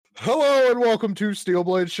Hello and welcome to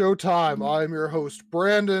SteelBlade Showtime. I'm your host,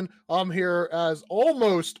 Brandon. I'm here as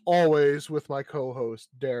almost always with my co-host,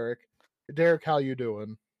 Derek. Derek, how you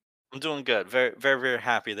doing? I'm doing good. Very, very, very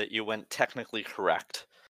happy that you went technically correct.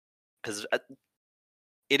 Because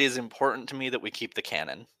it is important to me that we keep the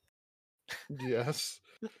canon. Yes.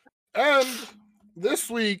 And this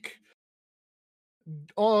week,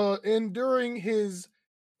 during his,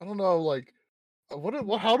 I don't know, like,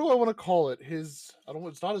 how do I want to call it? It's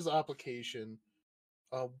not his application.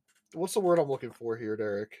 Uh, what's the word I'm looking for here,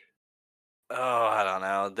 Derek? Oh, I don't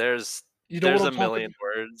know. There's You know what there's I'm a talking? million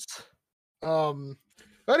words.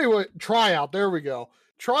 Anyway, tryout. There we go.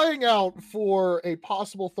 Trying out for a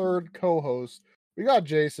possible third co-host. We got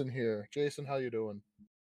Jason here. Jason, how you doing?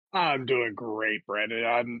 I'm doing great, Brandon.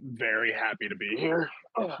 I'm very happy to be here.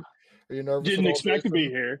 Ugh, Are you nervous at didn't all, expect to be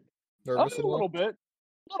Jason? here. A Nervous at all?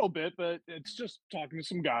 little bit, but it's just talking to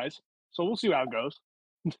some guys. So we'll see how it goes.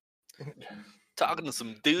 Talking to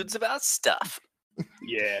some dudes about stuff.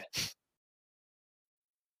 Yeah.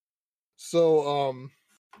 So,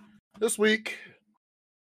 this week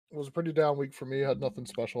was a pretty down week for me. Had nothing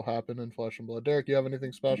special happen in Flesh and Blood. Derek, you have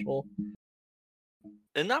anything special?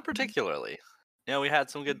 And not particularly. We had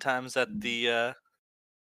some good times at the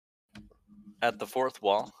fourth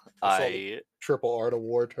wall. I saw the triple Art of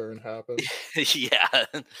War turn happen. Yeah.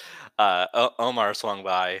 Omar swung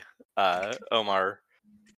by. Omar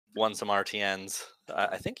won some RTNs.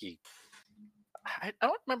 I think I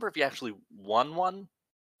don't remember if he actually won one.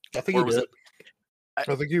 I think Or he was did. it? I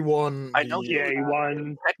think he won. I know Yeah, he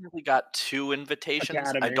won technically got 2 invitations. I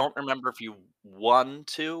Academy. don't remember if he won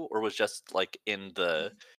 2 or was just like in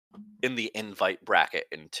the invite bracket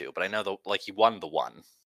in 2, but I know he won the one.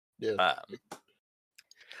 Yeah.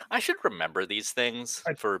 I should remember these things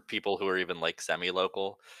I- for people who are even like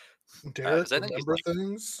semi-local. Derek, 'Cause I think he's remember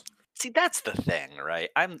things? see, that's the thing, right?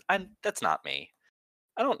 I'm that's not me.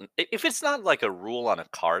 I don't if it's not like a rule on a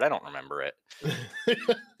card, I don't remember it.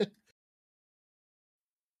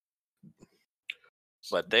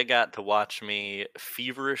 But they got to watch me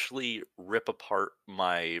feverishly rip apart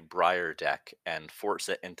my Briar deck and force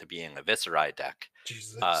it into being a Viscerai deck.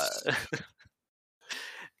 Jesus.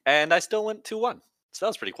 And I still went 2-1. So that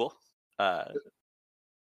was pretty cool. That's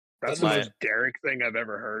That the my- most Derek thing I've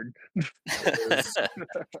ever heard.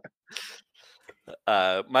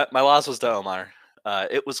 my loss was to Omar.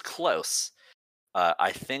 It was close.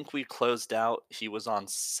 I think we closed out. He was on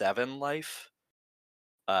 7 life.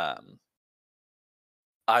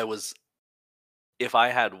 If I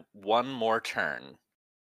had one more turn,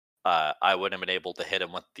 I would have been able to hit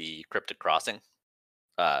him with the Cryptic Crossing,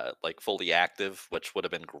 like fully active, which would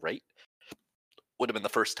have been great. Would have been the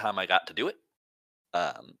first time I got to do it.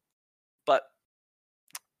 But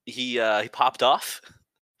he popped off.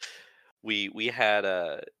 We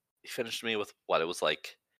had he finished me with what it was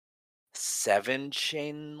like 7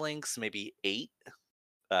 chain links, maybe 8.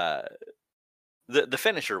 The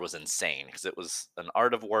finisher was insane because it was an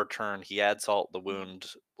Art of War turn. He had Salt the Wound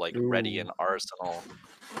like ready in arsenal.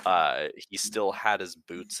 He still had his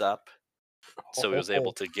boots up, so he was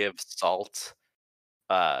able to give Salt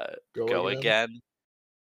go again,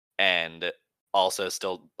 and also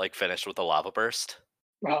still like finished with a lava burst.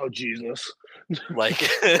 Oh Jesus! Like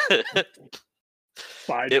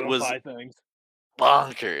It was 5 things.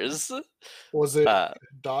 Bonkers. Was it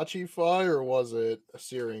Dachi Fi or was it a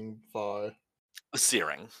Searing Fi?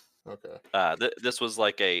 Searing. Okay. This was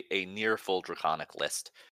like a near full draconic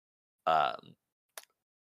list.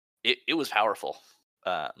 It was powerful.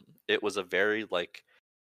 It was a very like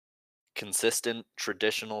consistent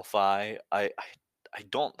traditional Fi. I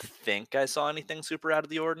don't think I saw anything super out of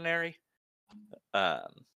the ordinary.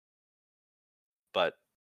 But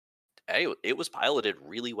hey, it was piloted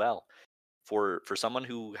really well for someone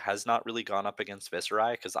who has not really gone up against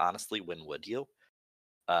Viscerai. Because honestly, when would you?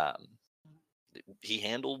 He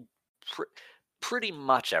handled pretty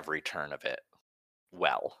much every turn of it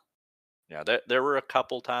well. There were a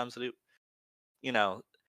couple times that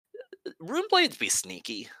Runeblades be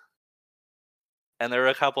sneaky, and there were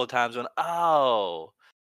a couple of times when oh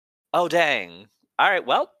dang, all right,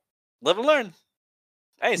 well, live and learn.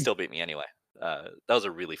 He still beat me anyway. That was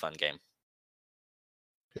a really fun game.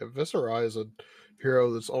 Yeah, Viscerai is a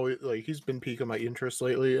hero that's always like he's been piquing my interest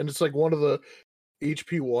lately, and it's like one of the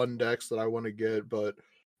HP1 decks that I want to get, but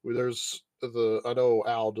I know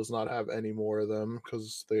Al does not have any more of them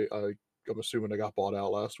because I'm assuming they got bought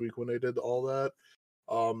out last week when they did all that.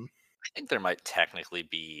 I think there might technically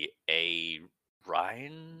be a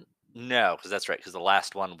Ryan. No, because that's right. Because the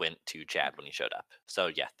last one went to Chad when he showed up. So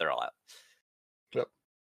yeah, they're all out. Yep.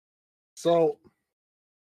 So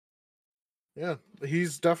Yeah,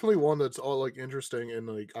 he's definitely one that's all like interesting, and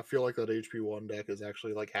like I feel like that HP1 deck is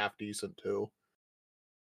actually like half decent too.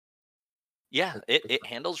 Yeah, Like, it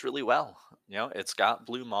handles really well. You know, it's got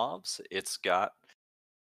blue mobs. It's got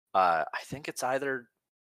I think it's either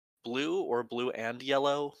blue or blue and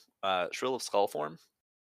yellow Shrill of Skull form,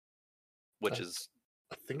 which I, is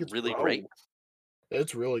I think it's really great. Oh,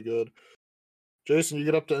 it's really good. Jason, you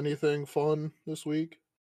get up to anything fun this week?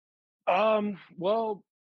 well,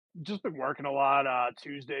 just been working a lot.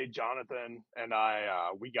 Tuesday, Jonathan and I,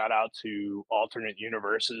 we got out to alternate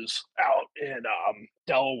universes out in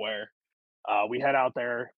Delaware. We head out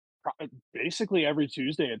there basically every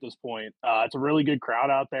Tuesday at this point. It's a really good crowd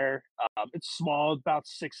out there. It's small, about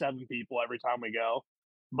 6, 7 people every time we go,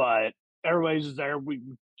 but everybody's just there. We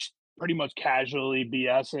pretty much casually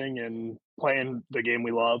BSing and playing the game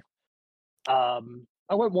we love. I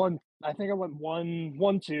went one. I think I went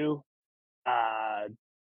 1-2. Uh,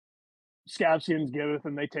 Scabskins giveth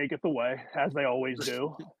and they taketh away, as they always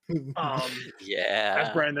do. As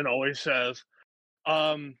Yeah. Brandon always says.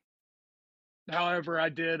 Um, however, I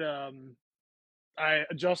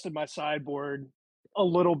adjusted my sideboard a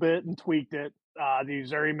little bit and tweaked it. The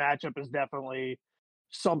Zuri matchup is definitely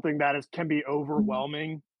something that can be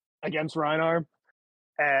overwhelming against Rhinar,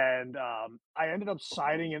 and I ended up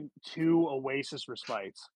siding in 2 Oasis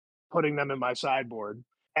Respites, putting them in my sideboard,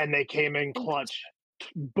 and they came in clutch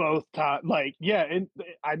both times. Like, yeah,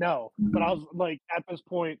 I know, but I was like, at this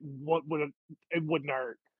point, what would it wouldn't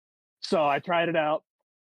hurt. So I tried it out,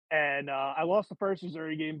 and I lost the first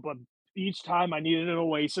Missouri game, but each time I needed an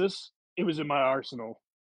Oasis, it was in my arsenal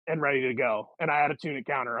and ready to go, and I had a tunic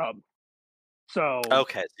counter up. So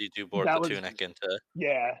Okay, so you do board the that was tunic into.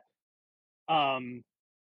 yeah. Um,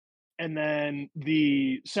 and then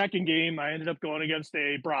the second game, I ended up going against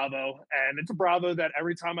a Bravo, and it's a Bravo that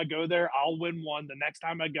every time I go there, I'll win one. The next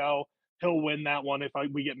time I go, he'll win that one if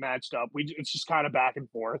we get matched up. It's just kind of back and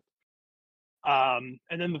forth. And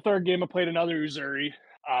then the third game, I played another Uzuri,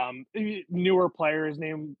 newer player. His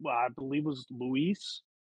name, I believe, was Luis.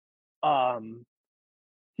 Um,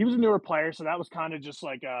 he was a newer player, so that was kind of just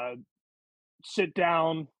like a sit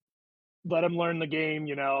down, let him learn the game.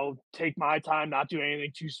 Take my time, not do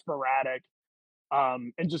anything too sporadic,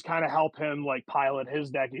 and just kind of help him like pilot his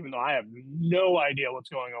deck. Even though I have no idea what's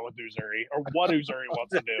going on with Uzuri or what Uzuri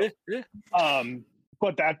wants to do.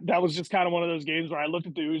 But that was just kind of one of those games where I looked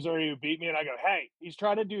at the Uzuri who beat me, and I go, "Hey, he's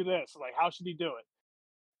trying to do this. Like, how should he do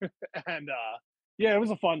it?" And yeah, it was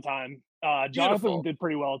a fun time. Jonathan Beautiful. did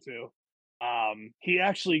pretty well too. He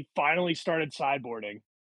actually finally started sideboarding.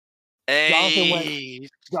 Jonathan went Hey,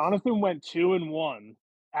 Jonathan went 2-1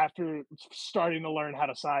 after starting to learn how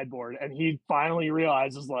to sideboard, and he finally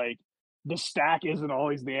realizes like the stack isn't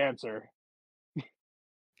always the answer.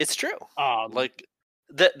 it's true. Um, Like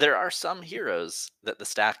there are some heroes that the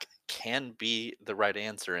stack can be the right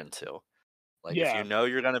answer into. Like if you yeah, know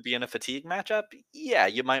you're going to be in a fatigue matchup, yeah,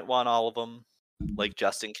 you might want all of them. Like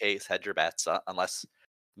just in case, hedge your bets. Unless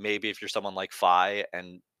maybe if you're someone like Fi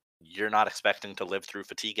and you're not expecting to live through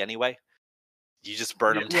fatigue anyway, you just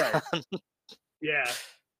burn yeah, them right, down. yeah.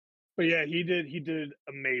 But yeah, he did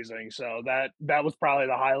amazing. So that was probably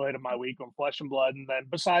the highlight of my week on Flesh and Blood. And then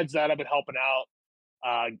besides that, I've been helping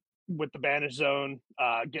out with the Banish Zone,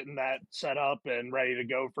 getting that set up and ready to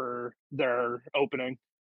go for their opening.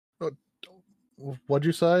 Uh, What'd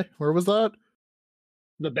you say? Where was that?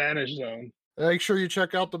 The Banish Zone. Make sure you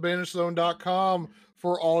check out thebanishzone.com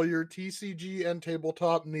for all your TCG and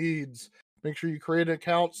tabletop needs. Make sure you create an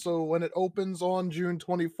account so when it opens on June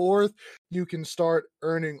 24th, you can start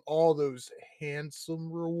earning all those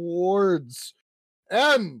handsome rewards.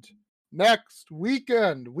 And next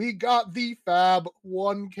weekend, we got the Fab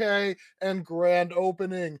 1K and grand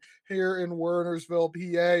opening here in Wernersville,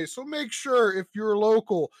 PA. So make sure if you're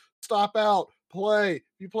local, stop out, play. If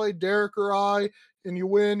you play Derek or I and you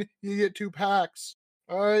win, you get 2 packs.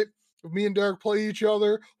 All right. If me and Derek play each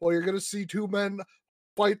other, well, you're going to see 2 men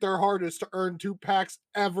fight their hardest to earn 2 packs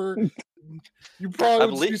ever. You I probably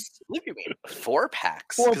would believe, see believe you mean 4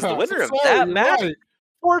 packs four because the packs. winner of Sorry, that you're match, right.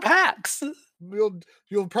 4 packs.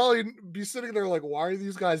 You'll probably be sitting there like, why are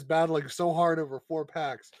these guys battling so hard over 4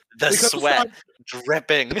 packs? The Because sweat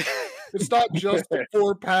dripping. it's not just the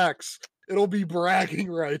 4 packs. It'll be bragging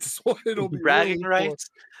rights. It'll be Bragging really cool. rights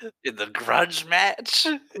in the grudge match.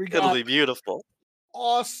 We It'll got be beautiful.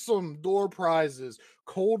 awesome door prizes.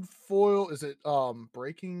 Cold foil. Is it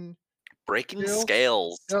breaking Breaking scales?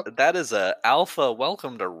 scales. Yep. That is a alpha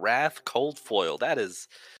welcome to Wrath cold foil. That is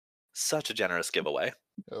such a generous giveaway.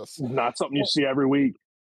 Yes. Not something you see every week.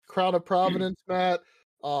 Crown of Providence mat.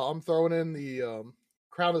 I'm throwing in the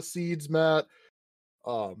Crown of Seeds mat.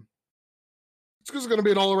 Um It's going to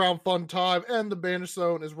be an all-around fun time, and the Banish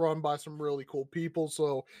Zone is run by some really cool people,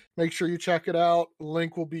 so make sure you check it out.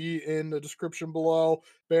 Link will be in the description below,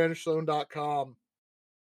 banishzone.com.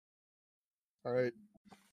 All right.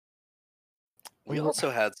 We also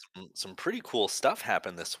had some pretty cool stuff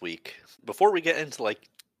happen this week. Before we get into like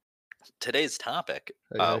today's topic,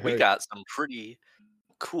 we got some pretty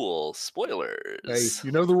cool spoilers. Hey,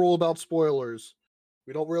 you know the rule about spoilers.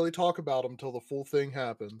 We don't really talk about them until the full thing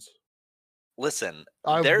happens. Listen,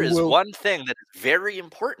 there is one thing that is very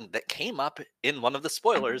important that came up in one of the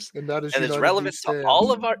spoilers, and that is and it's relevant to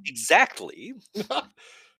all of our exactly.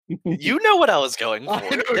 You know what I was going for.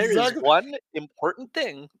 There is one important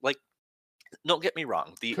thing. Like, don't get me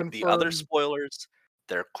wrong. The other spoilers,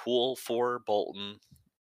 they're cool for Bolton.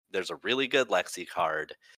 There's a really good Lexi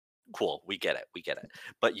card. Cool, we get it.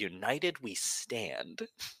 But United We Stand.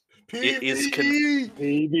 It is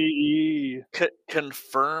PvE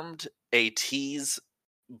confirmed a tease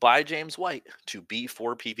by James White to be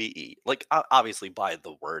for PvE. Like, obviously by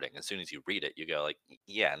the wording. As soon as you read it, you go like,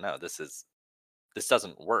 yeah, no, this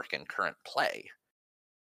doesn't work in current play.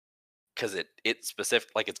 Because it's specific,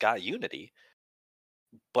 like it's got Unity,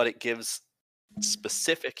 but it gives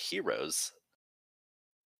specific heroes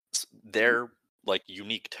their like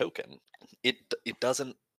unique token. It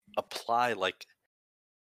doesn't apply like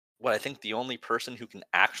what I think the only person who can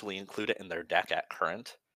actually include it in their deck at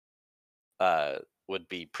current would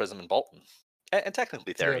be Prism and Bolton. And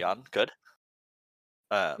technically Therion could.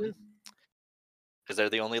 Because they're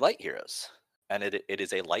the only light heroes. And it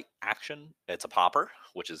is a light action. It's a popper,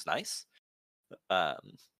 which is nice.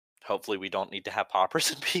 Hopefully we don't need to have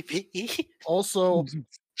poppers in PvE. Also,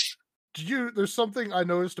 there's something I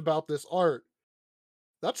noticed about this art.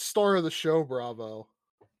 That's star of the show, Bravo.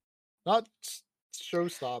 Not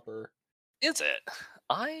Showstopper. Is it?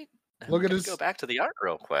 I look at his. Go back to the art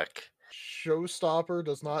real quick. Showstopper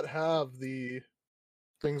does not have the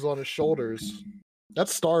things on his shoulders.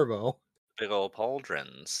 That's Starvo. Big old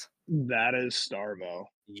pauldrons. That is Starvo.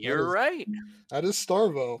 You're right. That is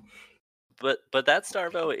Starvo. But that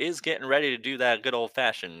Starvo is getting ready to do that good old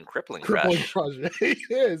fashioned crippling crush. He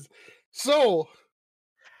is. So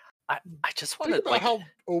I just want to think about how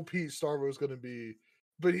OP Starvo is going to be,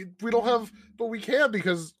 but we don't have. But we can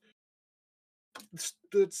because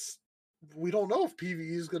we don't know if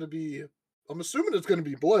PvE is going to be. I'm assuming it's going to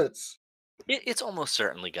be Blitz. It's almost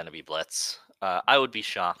certainly going to be Blitz. I would be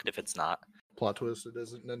shocked if it's not. Plot twist: it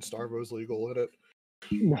isn't, and then Starvo's legal in it.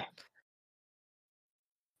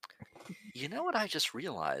 You know what I just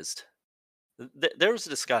realized? There was a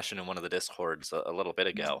discussion in one of the Discords a little bit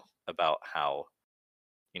ago about how,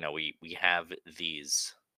 we have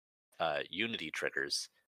these Unity triggers,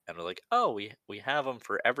 and we're like, oh, we have them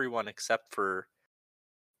for everyone except for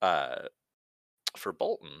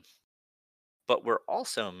Bolton, but we're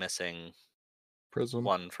also missing Prism.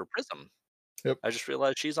 One for Prism. Yep. I just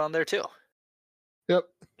realized she's on there too. Yep.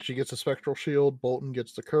 She gets a spectral shield. Bolton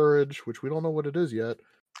gets the courage, which we don't know what it is yet.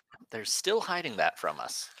 They're still hiding that from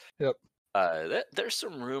us. Yep. There's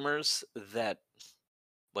some rumors that,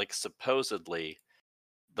 like, supposedly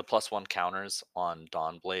the +1 counters on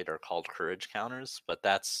Dawnblade are called courage counters, but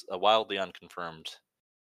that's a wildly unconfirmed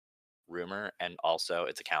rumor, and also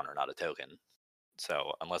it's a counter, not a token.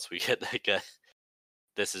 So unless we get like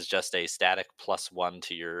this is just a static +1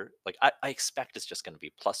 to your, like, I expect it's just going to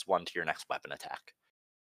be +1 to your next weapon attack.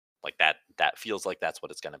 Like that feels like that's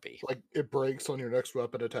what it's going to be. Like it breaks on your next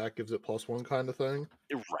weapon attack, gives it +1 kind of thing.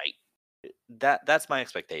 Right. That's my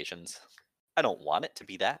expectations. I don't want it to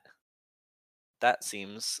be that. That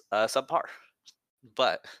seems subpar,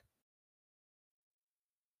 but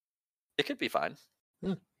it could be fine.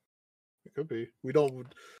 Yeah, it could be. We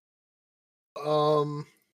don't. I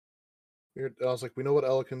was like, we know what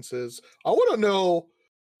eloquence is. I want to know.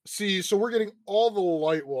 See, so we're getting all the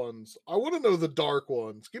light ones. I want to know the dark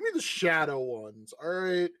ones. Give me the shadow ones. All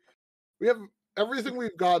right. We have everything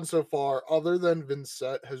we've gotten so far, other than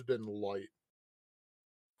Vincent, has been light.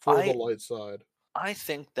 For the light side. I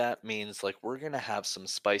think that means like we're gonna have some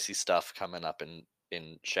spicy stuff coming up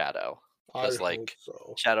in Shadow. Because like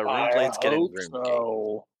so. Shadow Runeblade's getting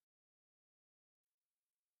Runegate.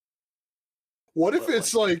 What if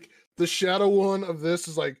it's like the shadow one of this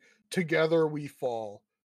is like Together We Fall?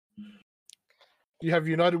 You have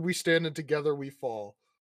United We Stand and Together We Fall.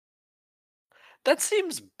 That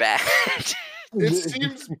seems bad. It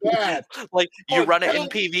seems bad. Like you run it in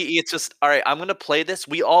PvE, it's just all right. I'm gonna play this.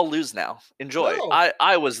 We all lose now. Enjoy. No.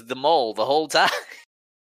 I was the mole the whole time.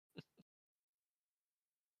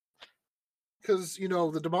 Because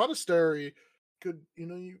the Demonastery could,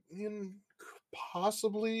 you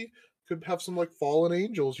possibly could have some like fallen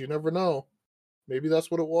angels. You never know. Maybe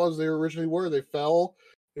that's what it was. They originally were. They fell.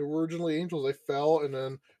 They were originally angels. They fell, and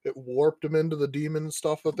then it warped them into the demon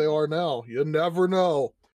stuff that they are now. You never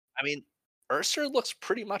know. I mean, Ursa looks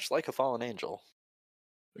pretty much like a fallen angel.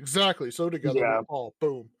 Exactly. So together Yeah. we fall.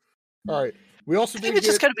 Boom. All right. We also I think did it's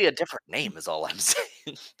just get. gonna be a different name, is all I'm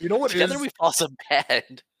saying. You know what Together is? we fall so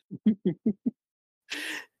bad.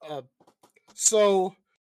 So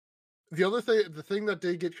the other thing, the thing that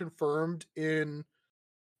did get confirmed in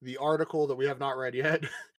the article that we have not read yet,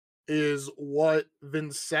 is what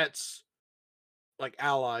Vincett's like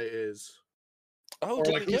ally is, Oh, or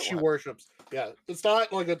did like we who get she one? worships. Yeah, it's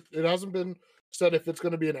not like it hasn't been said if it's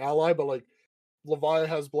going to be an ally, but like Levi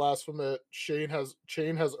has Blasphemous, Chain has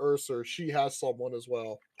Ursa, she has someone as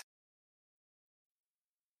well.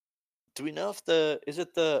 Do we know if is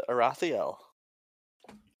it the Arathiel?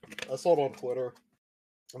 I saw it on Twitter.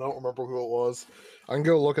 I don't remember who it was. I can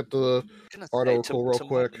go look at the Gonna say, article real to my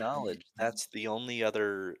quick. knowledge, that's the only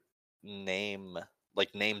other name,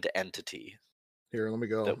 like named entity Here, let me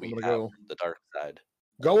go. that I'm we gonna have go. from the dark side.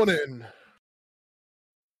 Going in.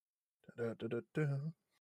 Da-da-da-da-da.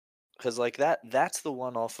 Because like that's the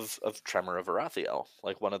one off of Tremor of Arathiel,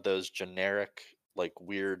 like one of those generic, like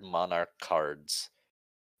weird monarch cards.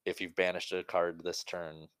 If you've banished a card this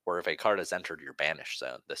turn, or if a card has entered your banish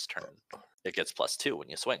zone this turn, it gets +2 when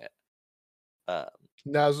you swing it.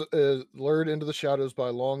 Lured into the shadows by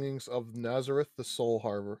longings of Nazareth, the soul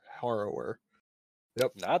harrower.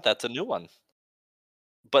 Yep. That's a new one.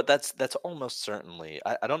 But that's almost certainly.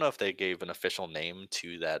 I don't know if they gave an official name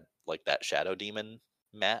to that, like that shadow demon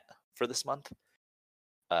mat for this month.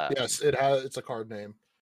 Yes, it's a card name.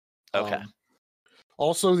 Okay.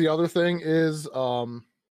 Also, the other thing is I'm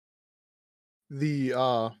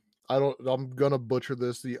gonna butcher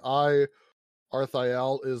this. The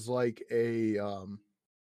Arthiel is like a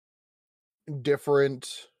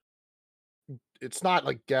different. It's not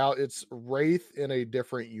like Gal. It's Wraith in a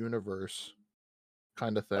different universe,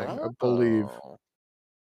 kind of thing. I believe. Oh,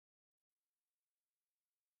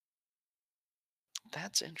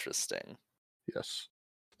 that's interesting. Yes.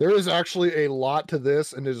 There is actually a lot to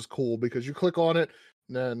this, and it is cool because you click on it,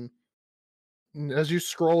 and then as you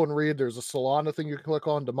scroll and read, there's a Solana thing you can click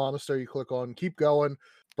on, the monastery you click on, keep going.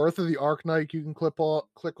 Birth of the Arcanite you can click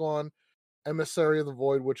on, Emissary of the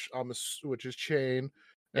Void, which is Chain,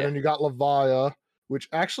 and then you got Levia, which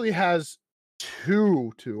actually has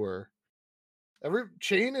 2 to her. Every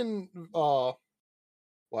Chain and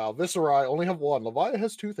Viscerai only have 1. Levia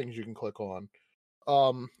has 2 things you can click on.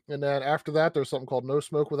 And then after that, there's something called No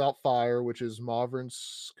Smoke Without Fire, which is Modern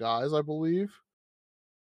Skies, I believe.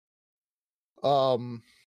 Super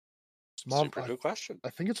good question. I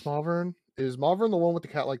think it's Malvern. Is Malvern the one with the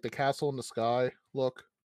cat, like the castle in the sky look,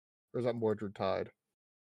 or is that Mordred Tide?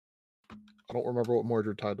 I don't remember what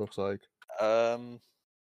Mordred Tide looks like.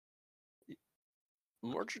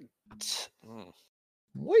 Mordred.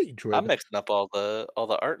 Wait, Dred. I'm mixing up all the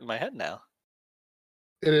art in my head now.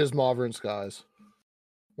 It is Malvern Skies.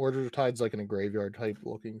 Mordred Tide's like in a graveyard type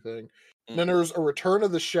looking thing. And then there's a Return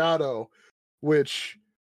of the Shadow, which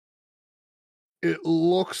it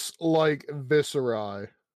looks like Viscerai.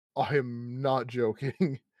 I am not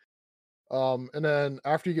joking. And then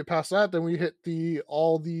after you get past that, then we hit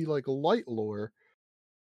all the like light lore.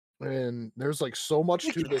 And there's like so much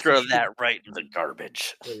to this. Throw that right in the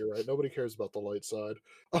garbage. Yeah, you're right. Nobody cares about the light side.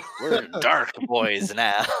 We're dark boys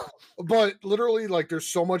now. But literally, like, there's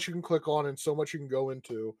so much you can click on and so much you can go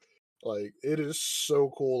into. Like, it is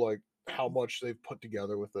so cool, like, how much they've put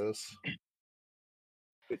together with this.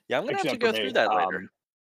 Yeah, I'm gonna have to go through that later.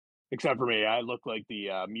 Except for me, I look like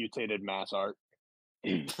the mutated mass art.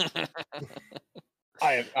 I'm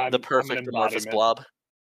The perfect an amorphous embodiment. blob.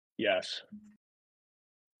 Yes.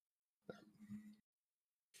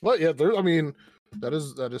 But yeah,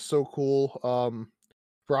 that is so cool.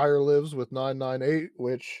 Briar lives with 998,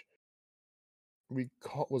 which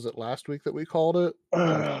was it last week that we called it? Or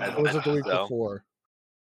was it the week before?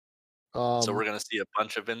 So we're gonna see a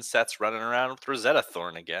bunch of insects running around with Rosetta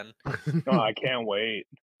Thorn again. Oh, I can't wait.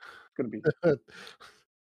 It's gonna be.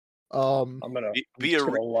 I'm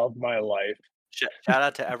gonna love my life. Shout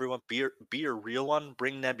out to everyone. Be a real one.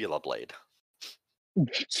 Bring SteelBlade.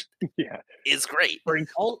 Yeah, it's great. Bring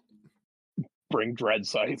Dread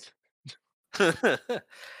Scythe.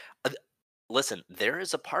 Listen, there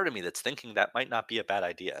is a part of me that's thinking that might not be a bad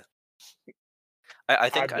idea. I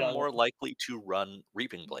think I'm more likely to run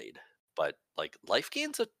Reaping Blade, but like Life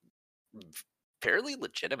Gain's a fairly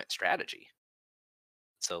legitimate strategy.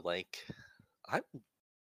 So like,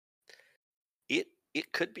 it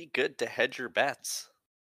could be good to hedge your bets.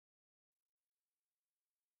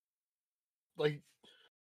 Like,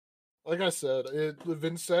 like I said, the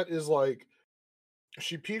Vincent is like,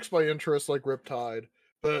 she piques my interest like Riptide,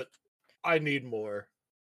 but I need more.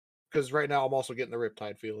 Because right now I'm also getting the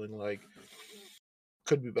Riptide feeling like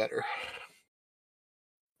could be better.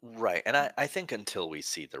 Right, and I think until we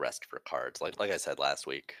see the rest of her cards, like I said last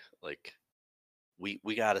week, like we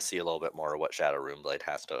got to see a little bit more of what Shadow Runeblade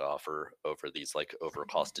has to offer over these like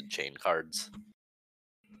overcosted chain cards.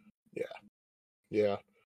 Yeah.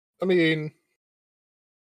 I mean,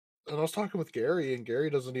 and I was talking with Gary, and Gary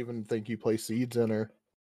doesn't even think you play Seeds in her.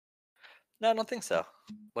 No, I don't think so.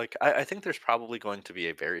 Like I think there's probably going to be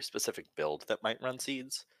a very specific build that might run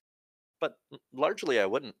Seeds, but largely I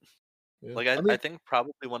wouldn't. Yeah. Like I I mean, think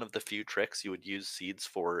probably one of the few tricks you would use Seeds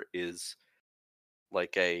for is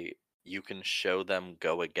like you can show them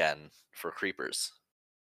go again for creepers.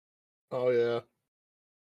 oh yeah.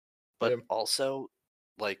 But Yeah. also,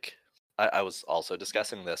 like I was also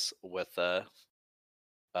discussing this with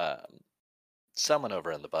um, someone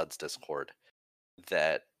over in the Buds Discord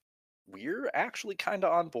that we're actually kind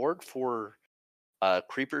of on board for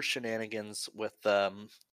creeper shenanigans with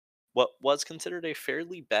what was considered a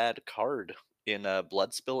fairly bad card in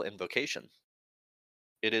Bloodspill Invocation.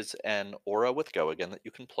 It is an aura with go again that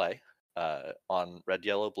you can play on red,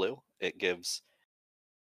 yellow, blue. It gives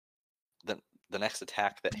the next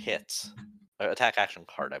attack that hits, attack action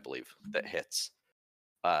card, I believe, that hits,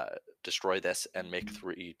 destroy this and make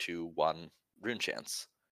 3, 2, 1 rune chance.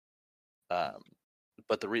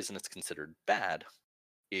 But the reason it's considered bad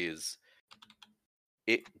is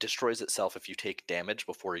it destroys itself if you take damage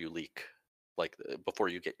before you leak, like before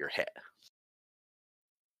you get your hit.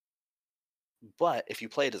 But if you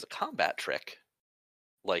play it as a combat trick,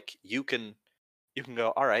 like you can go,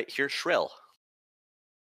 all right, here's Shrill,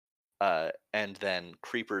 and then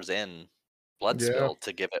creepers in Yeah. Bloodspill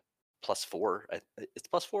to give it +4. It's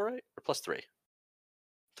 +4, right, or +3?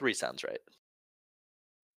 3 sounds right.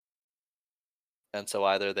 And so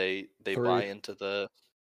either they buy 3. into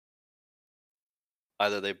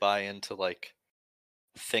like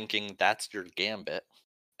thinking that's your gambit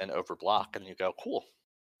and overblock, and you go, cool,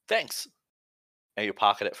 thanks, and you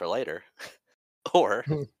pocket it for later, or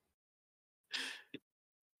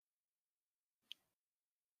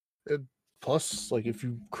It, plus, like, if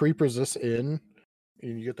you creep resist in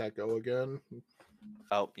and you get that go again,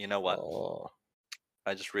 oh, you know what? oh,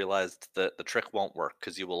 I just realized that the trick won't work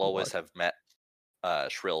because you will always what? have met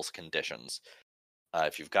Shrill's conditions.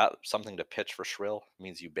 If you've got something to pitch for Shrill, it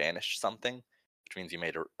means you banished something, which means you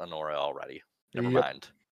made an aura already. Never Yep. mind.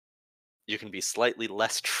 You can be slightly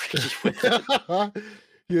less tricky with it.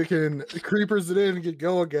 You can creepers it in and get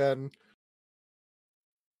go again.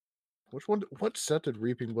 Which one? What set did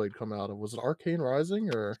Reaping Blade come out of? Was it Arcane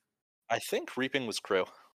Rising or I think Reaping was Crew.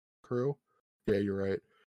 Crew? Yeah, you're right.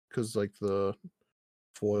 Because like the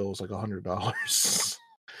foil is like $100. Because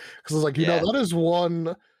I was like, Yeah. that is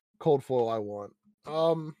one cold foil I want. I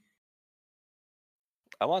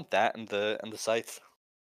want that and the scythe.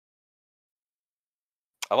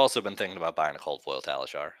 I've also been thinking about buying a cold foil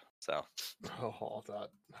Talishar. So Oh, that.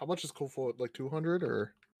 How much is cold foil? Like 200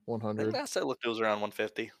 or I think 100? last I looked, it was around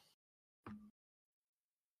 150.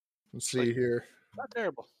 Let's It's like, see here. not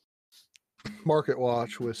terrible. Market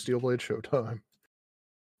Watch with SteelBlade Showtime.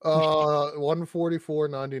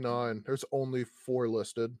 144.99. There's only 4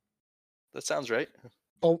 listed. That sounds right.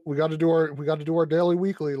 Oh, we got to do our daily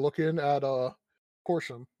weekly. Looking at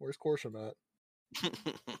Corsham. Where's Corsham at?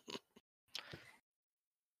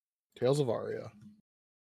 Tales of Aria.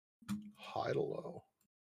 High to low.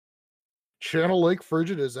 Channel Lake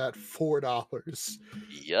Frigid is at $4.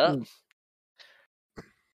 Yep.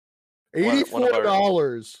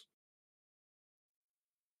 $84.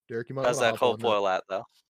 Derek, you might How's want to that hop cold on that. foil at though?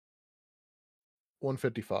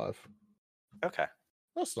 155. Okay.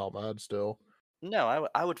 That's not bad still. No,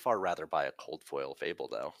 I would far rather buy a cold foil Fable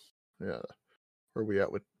though. Yeah. Where are we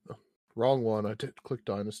at with wrong one? I did click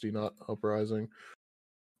Dynasty, not Uprising.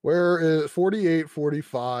 Where is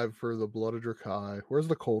 48.45 for the Blood of Drakai? Where's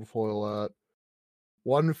the cold foil at?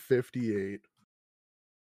 158.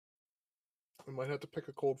 I might have to pick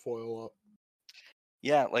a cold foil up.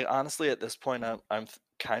 Yeah, like honestly, at this point, I'm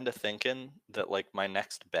kind of thinking that like my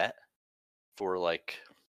next bet for like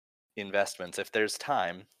investments, if there's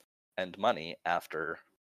time and money after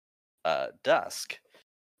dusk,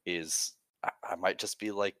 is I might just be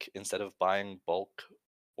like, instead of buying bulk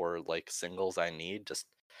or like singles I need, just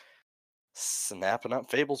snapping up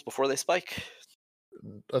fables before they spike.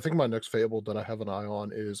 I think my next Fable that I have an eye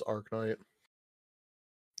on is Arknight.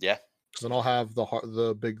 Yeah, Because then I'll have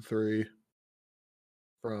the big 3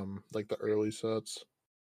 from like the early sets.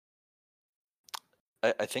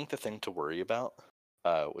 I think the thing to worry about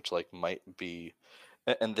which like might be,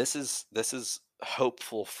 and this is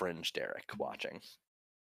hopeful fringe Derek watching.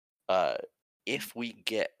 If we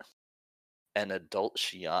get an adult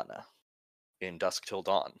Shiana in Dusk Till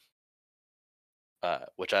Dawn,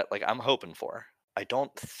 which I'm hoping for. I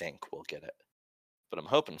don't think we'll get it, but I'm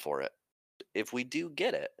hoping for it. If we do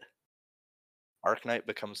get it, Arknight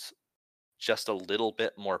becomes just a little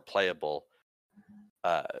bit more playable,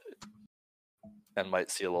 and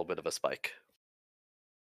might see a little bit of a spike.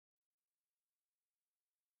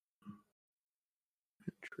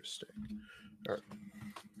 Interesting. All right.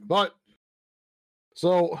 But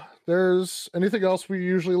so there's anything else we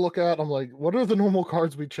usually look at? I'm like, what are the normal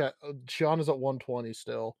cards we check? Sean is at 120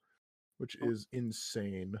 still, which is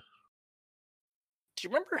insane. Do you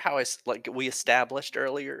remember how we established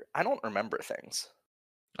earlier? I don't remember things.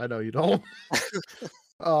 I know you don't.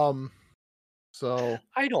 So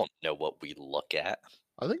I don't know what we look at.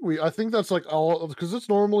 I think that's like all, because it's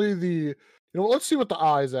normally let's see what the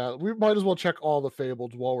eye's at. We might as well check all the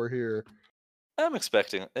fabled while we're here. I'm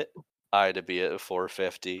expecting I to be at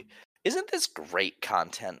 450. Isn't this great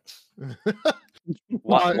content?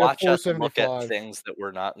 Watch us look at things that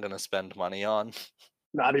we're not going to spend money on.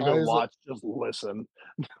 Not even watch, just listen.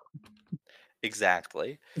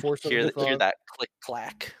 Exactly. Hear that click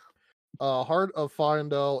clack. Heart of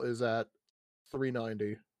Fyendel is at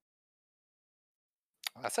 390.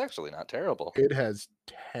 That's actually not terrible. It has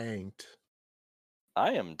tanked.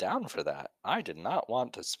 I am down for that. I did not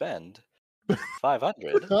want to spend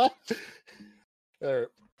 500. I don't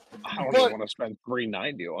even want to spend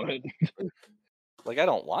 390 on it. Like, I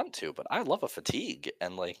don't want to, but I love a fatigue,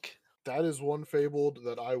 and like that is one fabled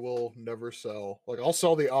that I will never sell. Like, I'll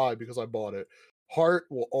sell the eye because I bought it. Heart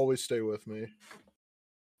will always stay with me.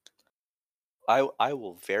 I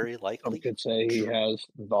will very likely. Some could say he has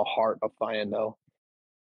the heart of Fyendel.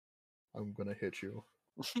 I'm gonna hit you.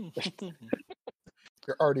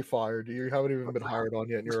 You're already fired. You haven't even been hired on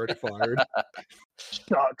yet, and you're already fired.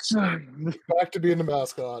 Shucks. Back to being the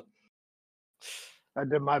mascot. I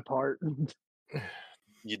did my part.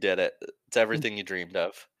 You did it. It's everything you dreamed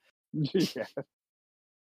of. Yeah.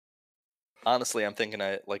 Honestly, I'm thinking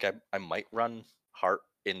I might run Heart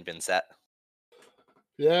in Vincent.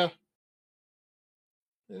 Yeah.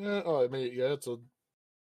 Yeah. Oh, I mean, yeah.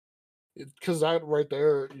 Because that right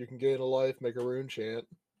there, you can gain a life, make a rune chant.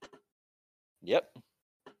 Yep.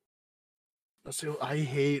 So I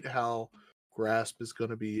hate how Grasp is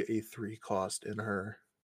going to be a 3 cost in her.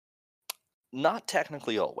 Not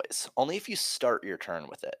technically always. Only if you start your turn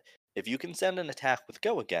with it. If you can send an attack with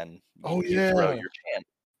Go Again, you throw your chant,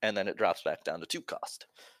 and then it drops back down to 2 cost.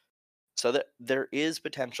 So that there is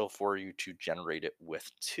potential for you to generate it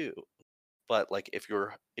with 2. But like if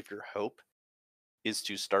your hope is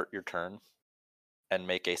to start your turn and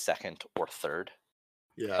make a second or third,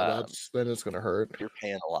 then it's gonna hurt. You're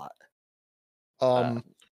paying a lot.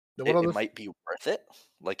 It might be worth it,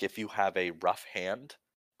 like if you have a rough hand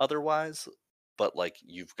otherwise, but like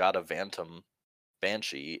you've got a Phantom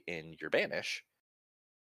Banshee in your banish.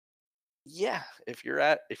 Yeah, if you're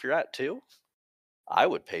at 2, I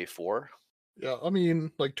would pay 4. Yeah, I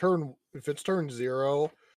mean, like if it's turn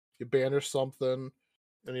 0, you banish something,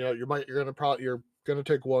 and you're gonna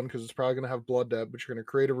take 1 because it's probably gonna have Blood Debt, but you're gonna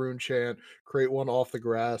create a rune chant, create 1 off the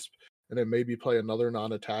grasp, and then maybe play another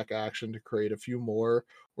non-attack action to create a few more,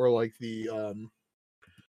 or like the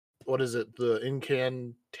what is it? The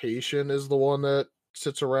incantation is the one that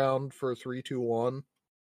sits around for 3, 2, 1.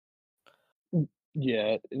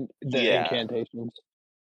 Yeah, the incantations.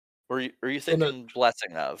 Are you thinking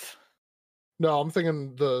Blessing of? No, I'm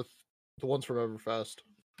thinking the ones from Everfest.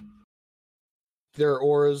 There are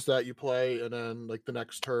auras that you play, and then like the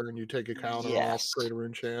next turn you take a counter off, create a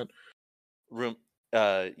rune chant. Rune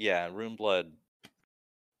Blood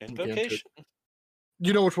Invocation.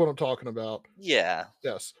 You know which one I'm talking about. Yeah.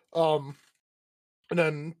 Yes. And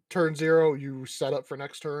then turn 0, you set up for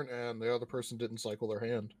next turn, and the other person didn't cycle their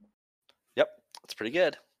hand. Yep, that's pretty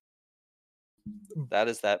good. That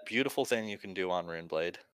is that beautiful thing you can do on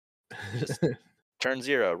Runeblade. Just turn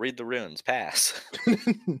 0, read the runes, pass.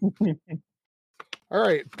 All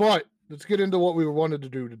right, but let's get into what we wanted to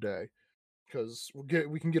do today, because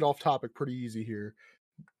we can get off topic pretty easy here.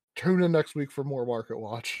 Tune in next week for more Market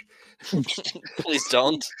Watch. Please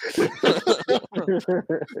don't.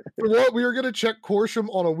 What we are going to check Corsham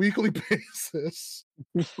on a weekly basis.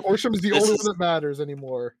 Corsham is the only one that matters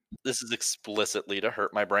anymore. This is explicitly to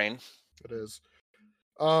hurt my brain. It is.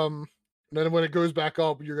 And then when it goes back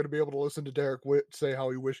up, you're going to be able to listen to Derek Witt say how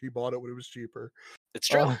he wished he bought it when it was cheaper. It's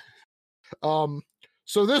true.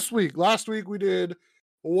 So last week we did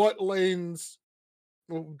what lanes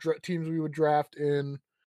teams we would draft in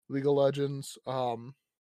League of Legends.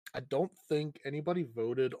 I don't think anybody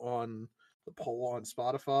voted on the poll on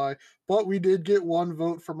Spotify, but we did get one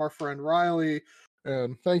vote from our friend Riley.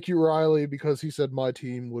 And thank you, Riley, because he said my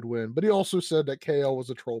team would win. But he also said that KL was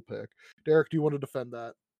a troll pick. Derek, do you want to defend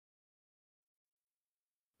that?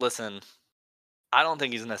 Listen, I don't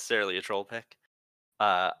think he's necessarily a troll pick.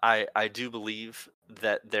 I do believe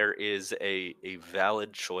that there is a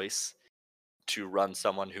valid choice to run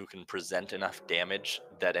someone who can present enough damage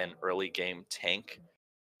that an early game tank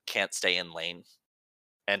can't stay in lane,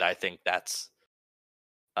 and I think that's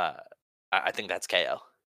I think that's KO.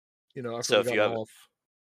 After So we if got you have off.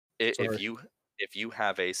 if Sorry. you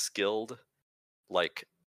have a skilled, like,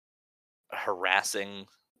 harassing,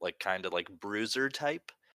 like, kind of like bruiser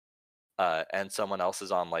type, and someone else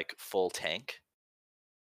is on like full tank,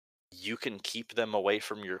 you can keep them away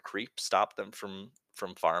from your creep, stop them from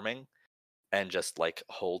farming, and just like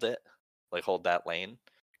hold it, like hold that lane.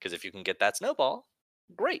 Because if you can get that snowball,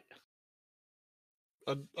 great.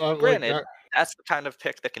 Like Granted, that's the kind of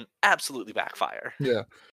pick that can absolutely backfire. yeah.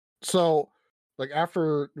 So, like,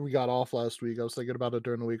 after we got off last week, I was thinking about it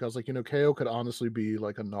during the week. I was like, KO could honestly be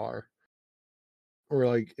like a Gnar. Or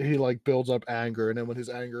like he like builds up anger, and then when his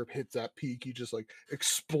anger hits that peak, he just like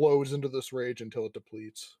explodes into this rage until it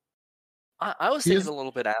depletes. I was He thinking is a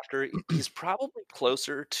little bit after. He's probably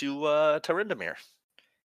closer to Rindamir.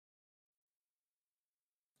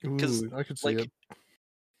 Because, I could see like,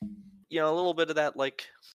 it. a little bit of that, like,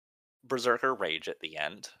 berserker rage at the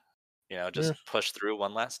end. Just Yeah. push through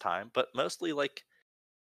one last time. But mostly, like,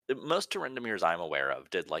 most Tyrandamirs I'm aware of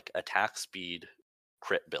did, like, attack speed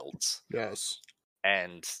crit builds. Yes.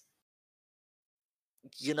 And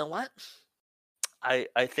you know what? I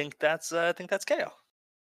think that's KO.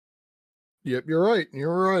 Yep, you're right.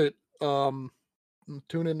 You're right.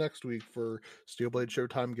 Tune in next week for SteelBlade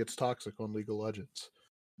Showtime gets toxic on League of Legends.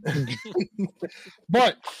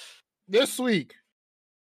 But this week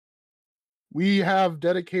we have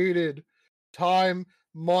dedicated time,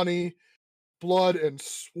 money, blood, and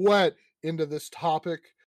sweat into this topic,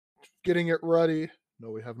 getting it ready. No,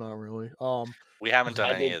 we have not really. We haven't done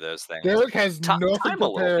I any did. of those things. Derek has nothing time a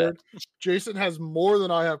little bit. prepared. Jason has more than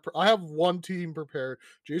I have. I have one team prepared.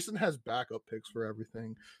 Jason has backup picks for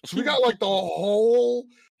everything. So we got like the whole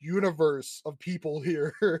universe of people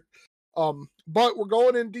here. But we're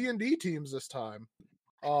going in D&D teams this time.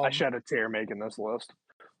 I shed a tear making this list.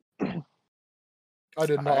 I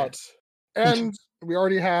did not. And we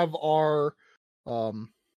already have our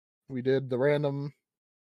we did the random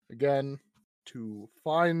again to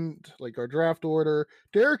find like our draft order.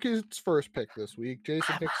 Derek is first pick this week.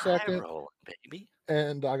 Jason picked second. Rolling, baby.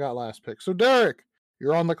 And I got last pick. So Derek,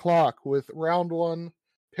 you're on the clock with round one,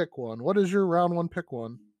 pick one. What is your round one, pick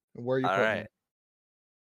one? And where are you All putting right.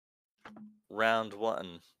 Round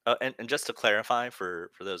one. Oh, and just to clarify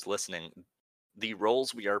for those listening, the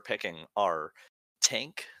roles we are picking are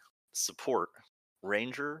tank, support,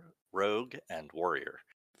 ranger, rogue, and warrior.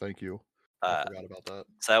 Thank you. I forgot about that.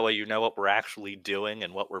 So that way you know what we're actually doing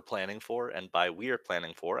and what we're planning for. And by we are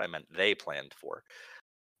planning for, I meant they planned for.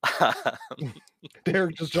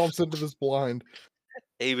 Derek just jumps into this blind.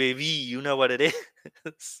 Hey, baby, you know what it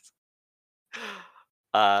is.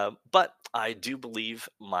 But I do believe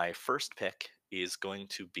my first pick is going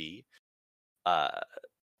to be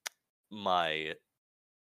my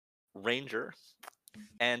ranger,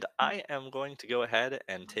 and I am going to go ahead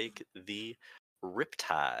and take the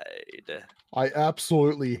Riptide. I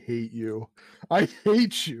absolutely hate you. I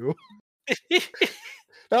hate you.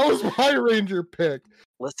 That was my ranger pick.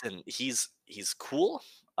 Listen, he's cool,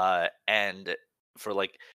 and for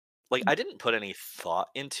like I didn't put any thought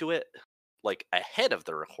into it like ahead of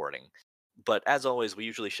the recording, but as always, we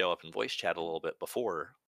usually show up in voice chat a little bit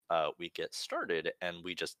before we get started, and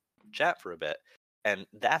we just chat for a bit. And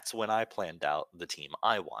that's when I planned out the team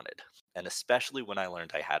I wanted, and especially when I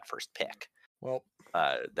learned I had first pick. Well,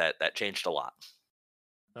 that changed a lot.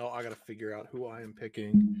 now I gotta figure out who I am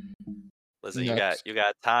picking. Listen, next. you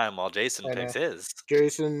got time while Jason picks his.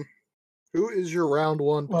 Jason, who is your round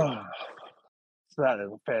one pick? That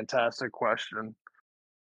is a fantastic question.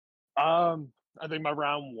 I think my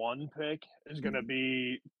round one pick is going to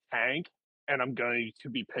be Tank, and I'm going to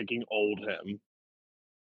be picking Oldhim.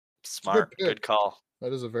 Smart, good call.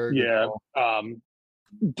 That is a very good call.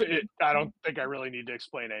 I don't think I really need to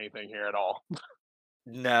explain anything here at all.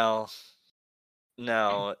 No,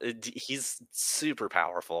 he's super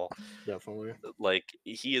powerful. Definitely. Like,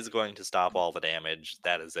 he is going to stop all the damage.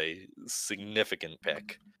 That is a significant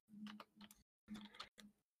pick.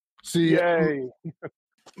 See, Yay!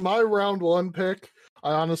 My round one pick,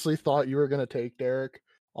 I honestly thought you were going to take Derek.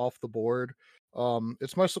 off the board.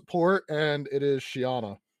 It's my support, and it is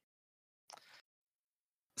Shiana.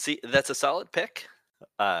 See, that's a solid pick.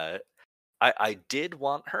 I did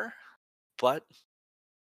want her, but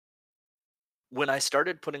when I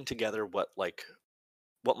started putting together what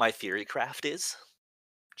my theory craft is,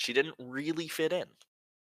 she didn't really fit in.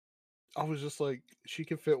 I was just like, she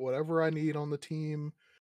can fit whatever I need on the team.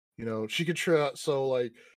 You know, she could try. So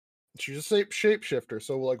like, she's a shapeshifter.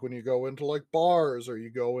 So like, when you go into like bars or you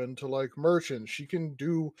go into like merchants, she can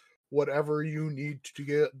do whatever you need to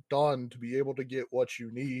get done to be able to get what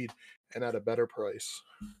you need and at a better price.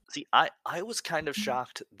 See, I was kind of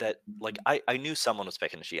shocked that I knew someone was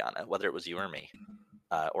picking Shiana, whether it was you or me,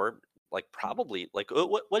 or like probably like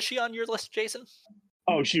was she on your list, Jason?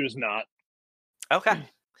 Oh, she was not. Okay,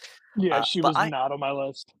 Yeah, she but was not on my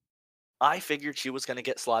list. I figured she was going to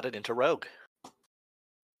get slotted into Rogue.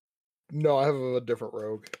 No, I have a different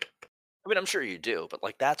rogue. I mean, I'm sure you do, but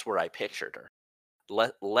like that's where I pictured her.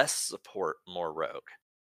 Less support, more Rogue.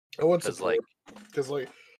 I want 'Cause, support because like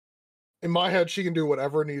in my head, she can do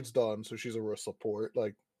whatever needs done. So she's a real support.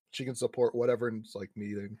 Like she can support whatever it's like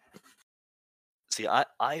needing. See,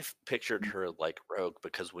 I've pictured her like Rogue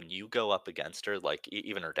because when you go up against her, like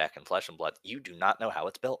even her deck in Flesh and Blood, you do not know how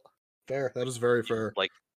it's built. Fair. That is very fair.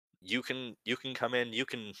 Like you can come in, you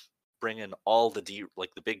can bring in all the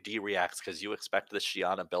the big D reacts because you expect this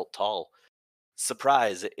Shiana built tall.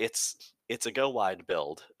 Surprise! It's a go wide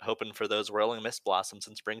build, hoping for those whirling mist blossoms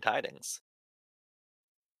and spring tidings.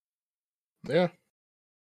 Yeah.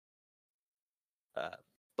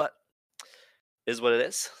 But is what it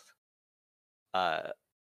is. I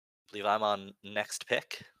believe I'm on next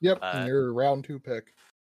pick. Yep. And your round 2 pick.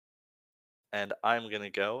 And I'm gonna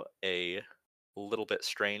go a little bit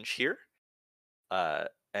strange here.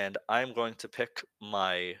 And I'm going to pick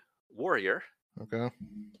my warrior Okay.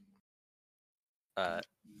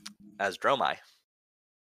 as Dromai.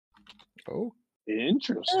 Oh.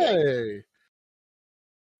 Interesting. Hey.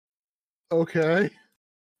 Okay.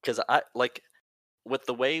 Because I like with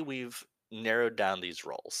the way we've narrowed down these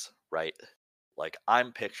roles, right? Like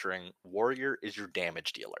I'm picturing warrior is your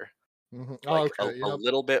damage dealer. Mm-hmm. Like Okay. a Yep.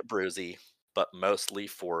 little bit bruisey, but mostly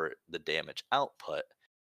for the damage output.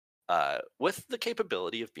 With the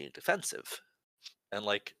capability of being defensive. And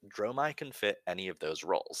like Dromai can fit any of those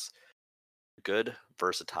roles. Good,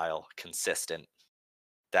 versatile, consistent.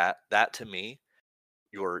 That to me,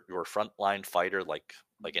 your frontline fighter, like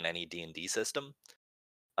in any D&D system,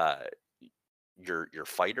 uh, your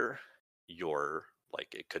fighter, your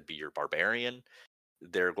like it could be your barbarian,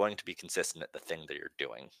 they're going to be consistent at the thing that you're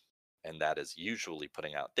doing, and that is usually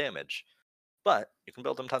putting out damage. But you can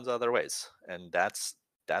build them tons of other ways, and that's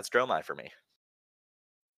Dromai for me.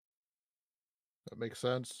 That makes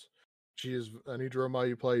sense. She is any Dromai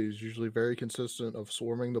you play is usually very consistent of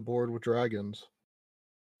swarming the board with dragons.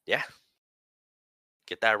 Yeah,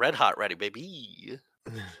 get that red hot ready, baby.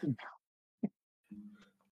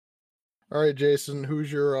 All right, Jason, who's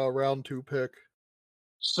your round 2 pick?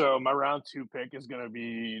 So my round 2 pick is going to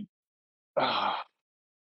be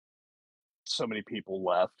so many people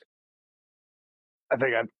left. I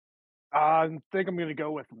think I'm going to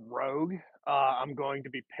go with Rogue. I'm going to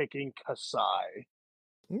be picking Kasai.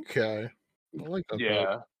 Okay. I like that pick.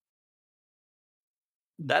 Yeah.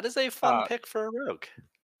 That is a fun pick for a rogue.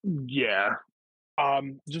 Yeah.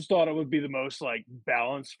 Just thought it would be the most like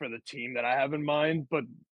balanced for the team that I have in mind, but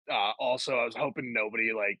also I was hoping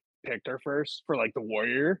nobody like picked her first for like the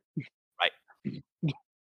warrior. Right.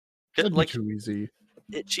 That'd be Like too easy.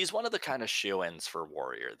 she's one of the kind of shoe-ins for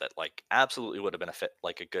warrior that like absolutely would have been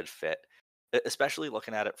a good fit, especially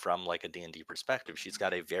looking at it from like a D&D perspective. She's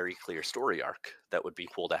got a very clear story arc that would be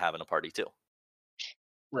cool to have in a party too.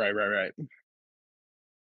 Right.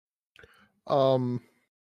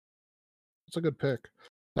 It's a good pick.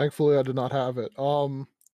 Thankfully, I did not have it.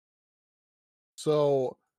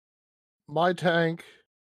 So my tank,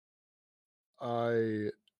 I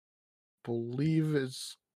believe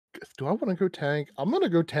is. Do I want to go tank? I'm gonna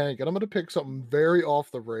go tank, and I'm gonna pick something very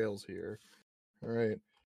off the rails here. All right,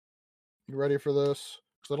 you ready for this?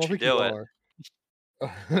 Because I don't think you are.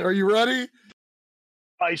 Are you ready?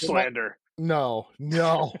 Icelander. No.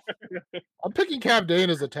 I'm picking Cap Dane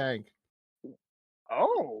as a tank.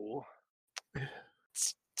 Oh.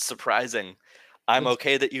 It's surprising. I'm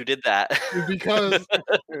okay that you did that. because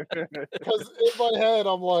in my head,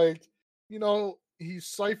 I'm like, he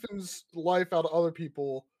siphons life out of other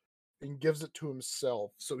people and gives it to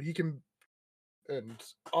himself. So he can, and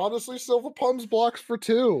honestly, Silver Plums blocks for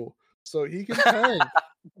 2. So he can tank.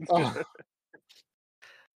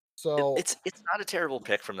 So it's not a terrible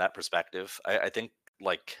pick from that perspective. I think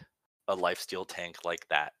like a lifesteal tank like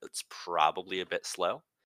that, it's probably a bit slow.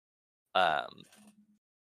 Um,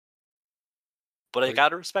 but I Like,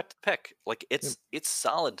 gotta respect the pick. Like yep. it's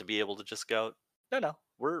solid to be able to just go, no,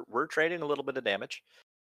 we're trading a little bit of damage.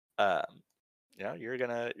 Um, you're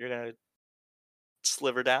gonna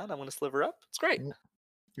sliver down. I'm gonna sliver up. It's great.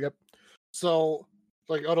 Yep. So,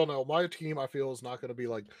 like, I don't know. My team, I feel, is not going to be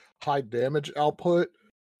like high damage output,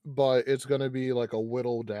 but it's going to be like a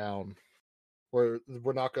whittle down where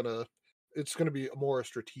we're not going to. It's going to be more a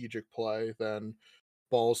strategic play than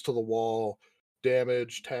balls to the wall,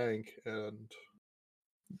 damage, tank, and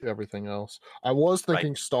everything else. I was Right.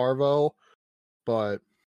 thinking Starvo, but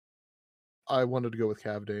I wanted to go with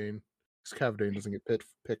Cavdane because Cavdane doesn't get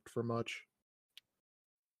picked for much.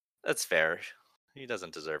 That's fair. He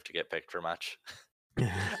doesn't deserve to get picked for much.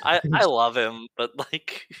 I love him, but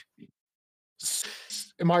like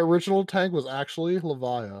My original tank was actually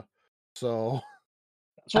Levia, so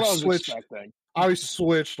That's what I was switched. expecting. I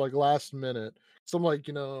switched like last minute. So I'm like,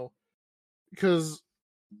 because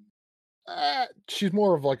she's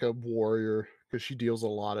more of like a warrior because she deals a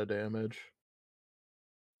lot of damage.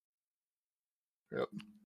 Yep.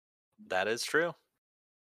 that is true.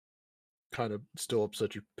 Kind of still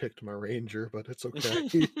upset you picked my ranger, but it's okay.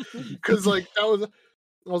 Because like I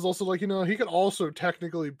was also like, he could also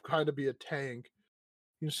technically kind of be a tank.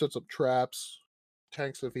 He sets up traps,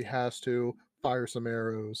 tanks if he has to, fire some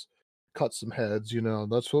arrows, cut some heads,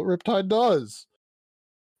 that's what Riptide does.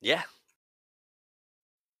 Yeah.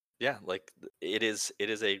 Yeah, like it is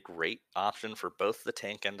a great option for both the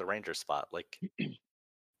tank and the ranger spot. Like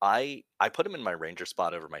I put him in my ranger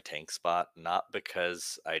spot over my tank spot, not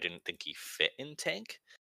because I didn't think he fit in tank,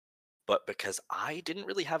 but because I didn't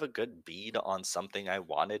really have a good bead on something I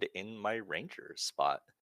wanted in my ranger spot.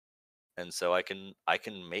 And so I can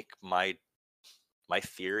make my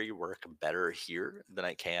theory work better here than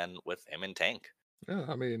I can with him in tank. Yeah,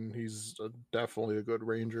 I mean, he's definitely a good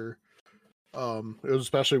ranger. It was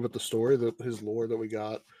especially with the story that his lore that we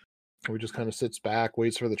got. He just kind of sits back,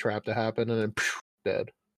 waits for the trap to happen, and then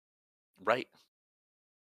dead. Right.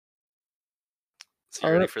 So All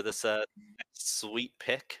you ready right. for this sweet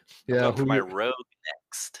pick? I'm Yeah. going for my rogue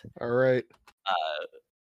next. All right.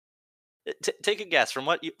 Take a guess from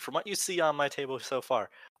what you see on my table so far.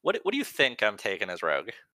 What do you think I'm taking as rogue?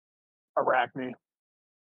 Arachne.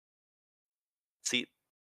 See,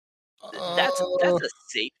 that's Uh, a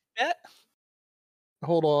safe bet.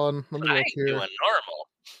 hold on. Let me I look ain't here. doing normal.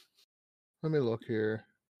 Let me look here.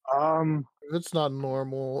 Um, If it's not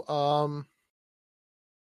normal,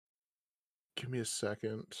 give me a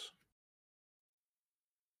second.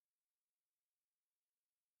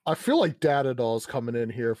 I feel like Data Doll's coming in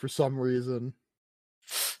here for some reason.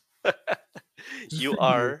 Just You for you.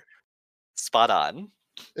 are spot on.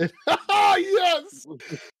 Yes.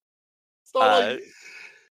 So like,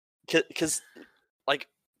 Because like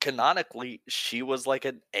canonically, she was like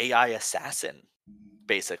an AI assassin,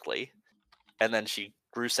 basically, and then she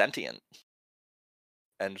grew sentient,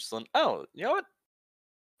 and just went, oh, you know what?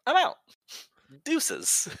 I'm out. Deuces.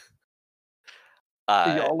 see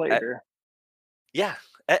Uh, y'all a- later. yeah,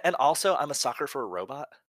 and also I'm a sucker for a robot.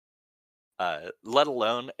 Let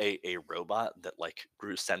alone a robot that like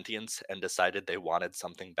grew sentience and decided they wanted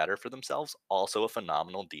something better for themselves. Also a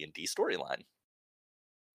phenomenal D&D storyline.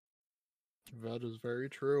 that is very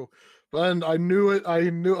true. And I knew it. I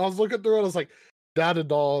was looking through it. I was like, Data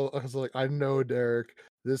Doll. I was like, I know, Derek.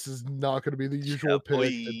 This is not going to be the Yeah, usual pick.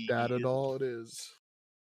 And Data boy. Doll, it is.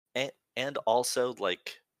 And also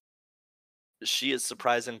like she is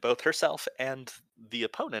surprising both herself and the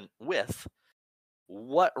opponent with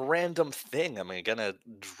what random thing am I gonna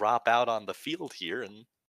drop out on the field here and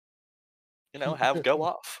have go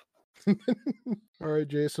off. All right,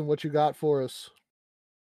 Jason, what you got for us?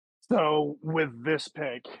 So with this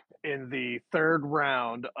pick in the third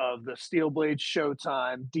round of the SteelBlade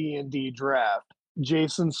Showtime D&D draft,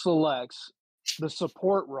 Jason selects the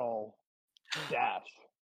support role Dash.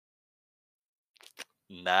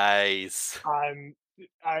 Nice.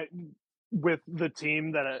 I with the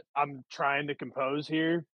team that I'm trying to compose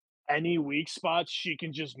here, any weak spots she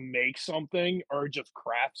can just make something or just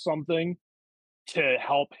craft something to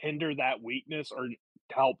help hinder that weakness or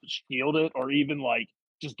help shield it or even like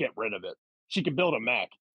just get rid of it. She can build a mech.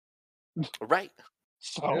 Right. Yeah.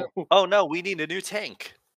 So Oh no, we need a new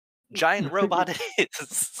tank. Giant robot it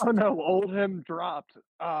is. oh no, old him dropped.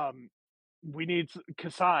 We need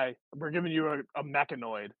Kasai. We're giving you a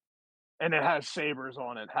mechanoid, and it has sabers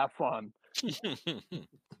on it. Have fun. Okay.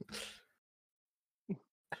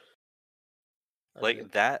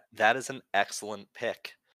 Like that is an excellent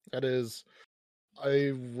pick. That is.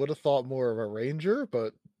 I would have thought more of a ranger,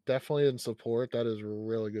 but definitely in support. That is a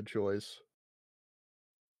really good choice.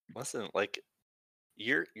 Listen, like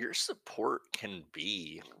your support can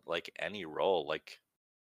be like any role, like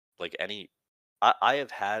any. I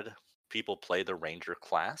have had people play the ranger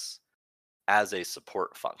class as a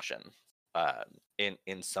support function.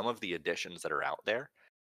 In some of the editions that are out there,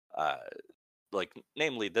 uh, like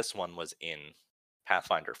namely this one was in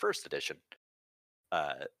Pathfinder First Edition.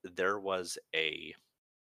 There was a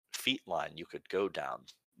feat line you could go down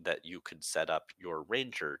that you could set up your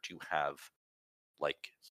ranger to have like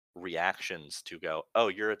reactions to go, oh,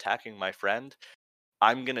 you're attacking my friend.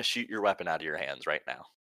 I'm gonna shoot your weapon out of your hands right now.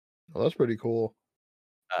 Oh, that's pretty cool.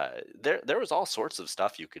 There was all sorts of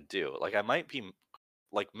stuff you could do. Like I might be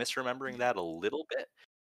like misremembering that a little bit,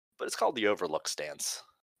 but it's called the Overlook stance,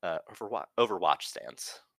 Overwatch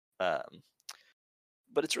stance. Um,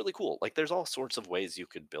 but it's really cool. Like there's all sorts of ways you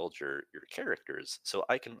could build your characters. So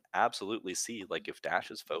I can absolutely see like if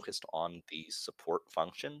Dash is focused on the support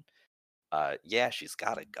function, yeah, she's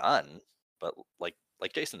got a gun, but like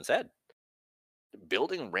Jason said,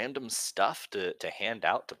 building random stuff to hand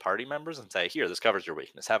out to party members and say, here, this covers your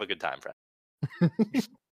weakness. Have a good time, friend.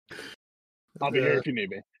 I'll be here if you need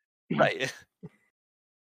me. Right.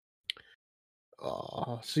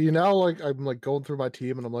 See now, like I'm like going through my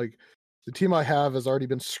team, and I'm like, the team I have has already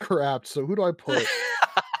been scrapped. So who do I put?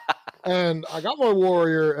 And I got my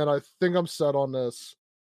warrior, and I think I'm set on this.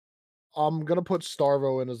 I'm gonna put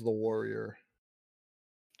Starvo in as the warrior.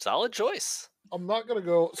 Solid choice. I'm not gonna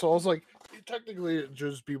go. So I was like, technically it'd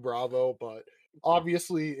just be Bravo, but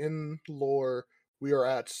obviously in lore we are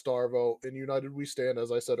at Starvo. In United We Stand,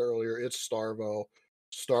 as I said earlier, it's Starvo.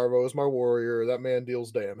 Starvo is my warrior. That man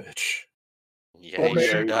deals damage. Yeah, That he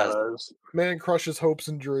sure man, does. man crushes hopes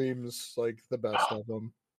and dreams like the best of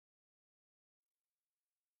them.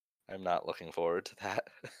 I'm not looking forward to that.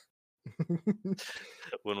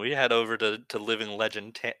 When we head over to Living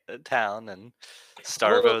Legend Town and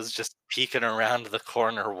Starvo's just peeking around the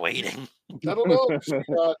corner waiting. I don't know.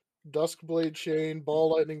 We got Duskblade Chain,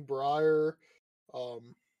 Ball Lightning Briar.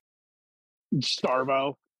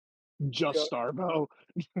 Starvo. Just Yeah. Starvo.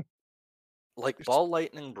 Like Ball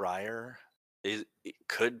Lightning Briar it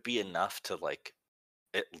could be enough to like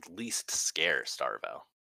at least scare Starvo.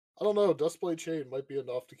 I don't know. Duskblade Chain might be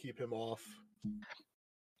enough to keep him off.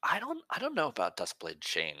 I don't know about Duskblade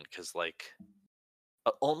Chain because like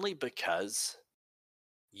only because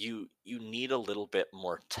you need a little bit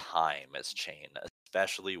more time as Chain,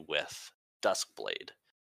 especially with Duskblade.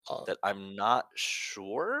 Uh, That I'm not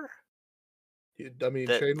sure I mean,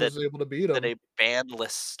 that Chain that was able to beat that him. a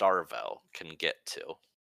bandless Starvo can get to.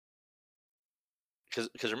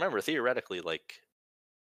 Because remember, theoretically, like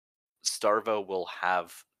Starvo will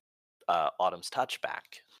have Autumn's touch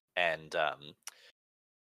back, and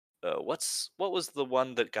what was the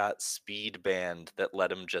one that got speed banned that let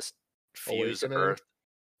him just fuse Awakening. Earth?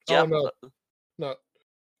 Oh Yep. no,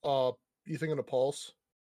 no. You thinking of Pulse?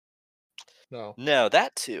 No. No,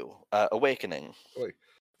 that too. Awakening. Wait.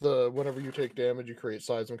 Whenever you take damage, you create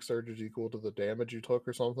seismic surges equal to the damage you took,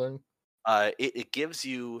 or something. It gives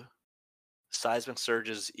you seismic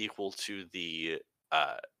surges equal to the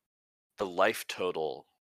life total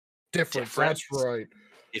Difference. difference That's right.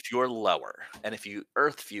 if you're lower, and if you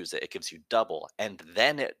Earth fuse it, it gives you double, and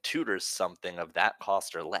then it tutors something of that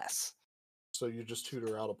cost or less. So you just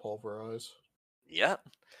tutor out a Pulverize. Yep.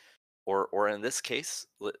 Or in this case,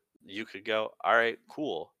 you could go, all right,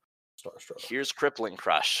 cool. Starstruck. Here's Crippling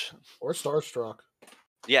Crush. Or Starstruck.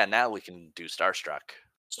 Yeah, now we can do Starstruck.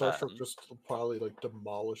 Starstruck just probably like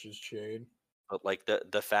demolishes Chain. But like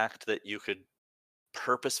the fact that you could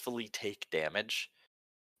purposefully take damage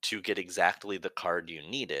to get exactly the card you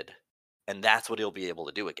needed, and that's what he'll be able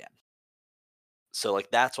to do again. So like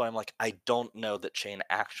that's why I'm like, I don't know that Chain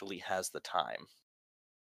actually has the time.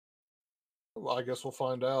 Well, I guess we'll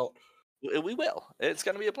find out. We will. It's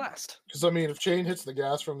gonna be a blast. Because I mean, if Chain hits the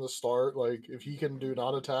gas from the start, like if he can do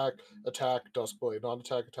non-attack, attack, Duskblade,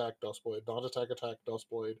 non-attack, attack, Duskblade, non-attack, attack,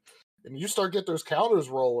 Duskblade, and you start get those counters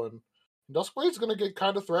rolling, Duskblade's gonna get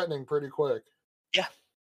kind of threatening pretty quick. Yeah,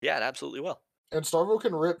 yeah, it absolutely will. And Starvo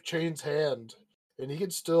can rip Chain's hand, and he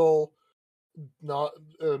can still not,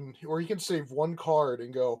 or he can save one card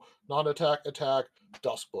and go non-attack, attack,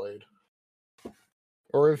 Duskblade.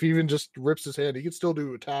 Or if he even just rips his hand, he can still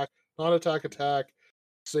do attack, non-attack, attack,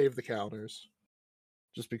 save the counters,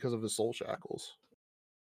 just because of his soul shackles.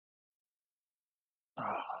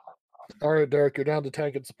 All right, Derek, you're down to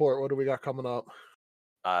tank and support. What do we got coming up?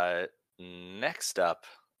 Next up,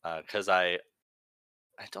 because I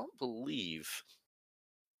don't believe.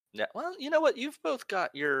 Yeah, well, you know what? You've both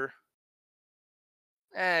got your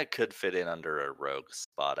Could fit in under a rogue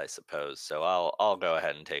spot, I suppose. So I'll go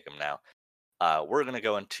ahead and take him now. We're gonna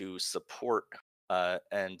go into support,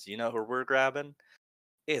 and you know who we're grabbing?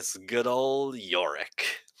 It's good old Yorick.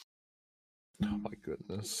 Oh my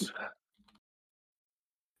goodness.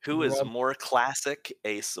 Who is Run. more classic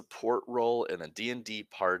a support role in a D&D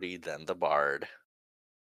party than the Bard?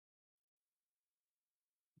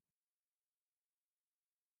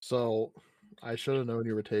 So I should have known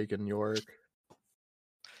you were taking York.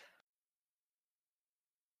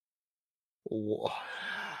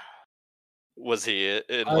 Was he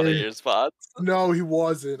in one of your spots? No, he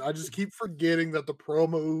wasn't. I just keep forgetting that the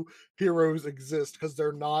promo heroes exist because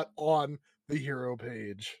they're not on the hero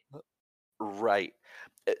page. Right.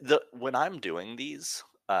 When I'm doing these,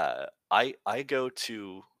 I go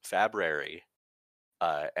to Fabrary,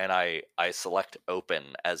 and I select open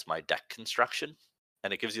as my deck construction,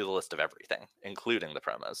 and it gives you the list of everything, including the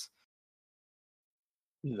promos.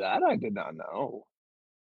 That I did not know.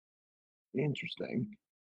 Interesting.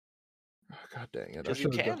 Oh, God dang it! I Because you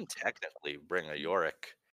should have done. can technically bring a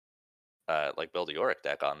Yorick, like build a Yorick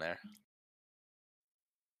deck on there.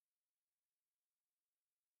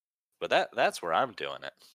 But that's where I'm doing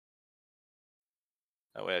it.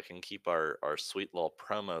 That way I can keep our sweet little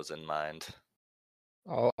promos in mind.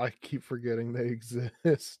 Oh, I keep forgetting they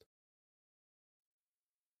exist.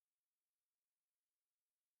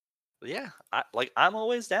 Yeah, I'm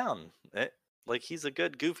always down. Like he's a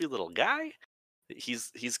good goofy little guy.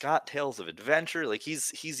 He's got tales of adventure. Like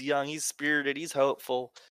he's young, he's spirited, he's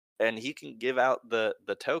hopeful, and he can give out the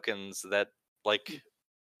tokens that like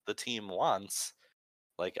the team wants.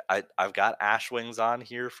 Like I've got Ashwings on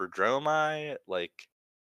here for Dromai. Like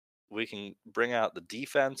we can bring out the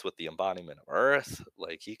defense with the embodiment of Earth.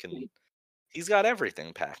 Like he's got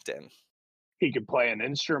everything packed in. He could play an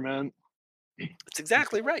instrument. It's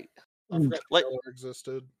exactly right. I forgot Like Taylor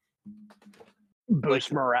existed.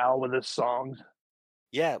 Boost morale with his songs.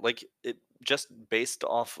 yeah, like it just based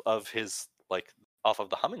off of his off of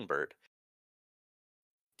the hummingbird.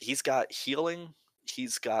 He's got healing,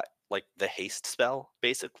 he's got like the haste spell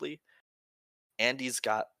basically, and he's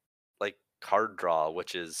got like card draw,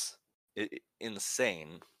 which is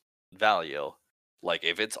insane value. Like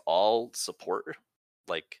if it's all support,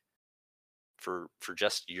 like for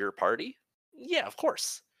just your party, yeah, of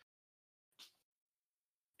course.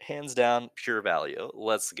 Hands down, pure value.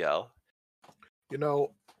 Let's go. You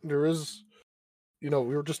know, there is. We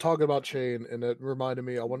were just talking about Chain, and it reminded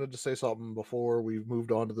me. I wanted to say something before we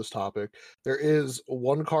moved on to this topic. There is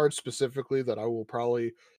one card specifically that I will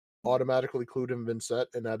probably automatically include in Vincent,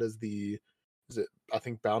 and that is I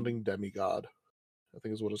think Bounding Demigod. I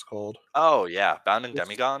think is what it's called. Oh yeah, Bounding It's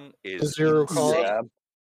Demigon the is zero cost. insane.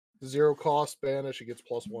 Yeah. Zero cost banish. He gets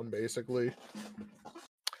 +1 basically.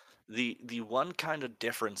 The one kind of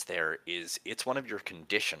difference there is it's one of your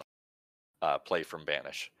conditional play from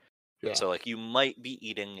banish. Yeah. So like you might be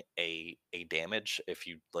eating a damage if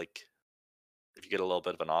you get a little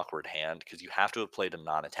bit of an awkward hand because you have to have played a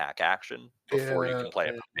non-attack action before you can play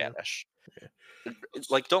it from banish. Yeah.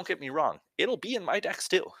 Like don't get me wrong, it'll be in my decks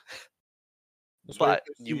too. That's why But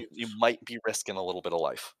you play you Seeds. might be risking a little bit of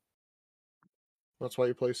life. That's why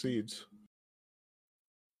you play Seeds.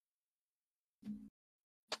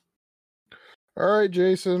 All right,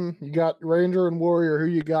 Jason, you got Ranger and Warrior. Who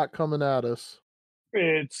you got coming at us?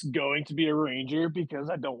 It's going to be a ranger because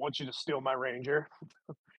I don't want you to steal my ranger.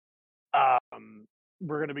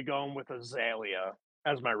 We're going to be going with Azalea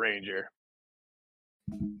as my ranger.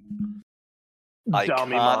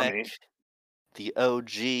 Dummy mommy. Iconic, the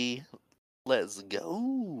OG. Let's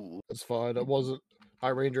go. That's fine. It wasn't my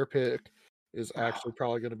Ranger pick is actually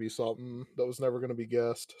probably going to be something that was never going to be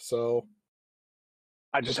guessed. So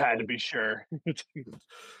I just had to be sure.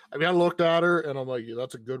 I mean, I looked at her and I'm like, yeah,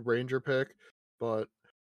 that's a good Ranger pick, but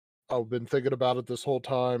I've been thinking about it this whole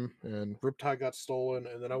time. And Riptide got stolen,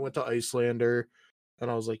 and then I went to Icelander, and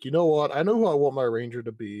I was like, you know what? I know who I want my Ranger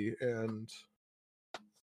to be, and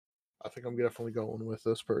I think I'm definitely going with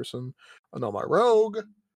this person. I know my Rogue.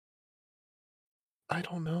 I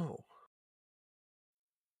don't know.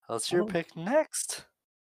 What's your Oh. pick next?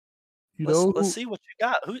 Let's see what you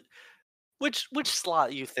got. Which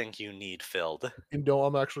slot you think you need filled?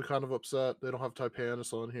 I'm actually kind of upset they don't have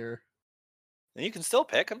Typanus on here. And you can still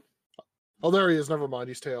pick him. Oh, there he is. Never mind.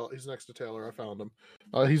 He's next to Taylor. I found him.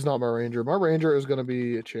 He's not my Ranger. My Ranger is going to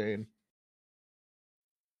be a Chain.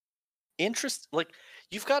 Like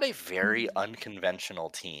you've got a very unconventional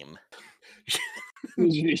team.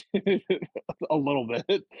 A little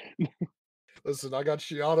bit. Listen, I got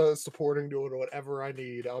Shiana supporting, doing whatever I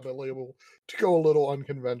need. I'll be able to go a little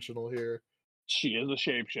unconventional here. She is a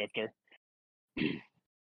shapeshifter.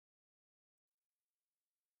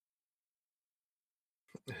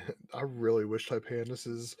 I really wish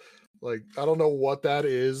Typanus's like I don't know what that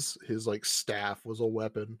is. His like staff was a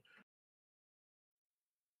weapon.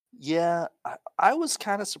 Yeah, I was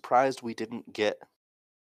kind of surprised we didn't get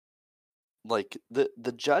like the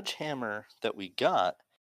judge hammer that we got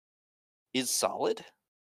is solid.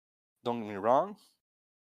 Don't get me wrong.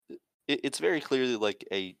 It's very clearly like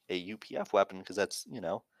a UPF weapon because that's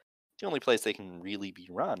the only place they can really be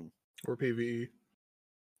run. Or PvE.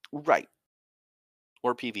 Right.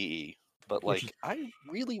 Or PvE. But Which is like I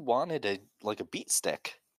really wanted a beat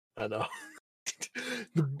stick. I know.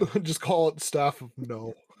 Just call it staff of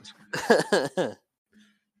no.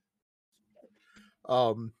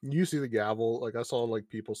 You see the gavel? Like I saw like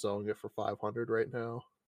people selling it for 500 right now.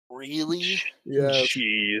 Really? Yeah,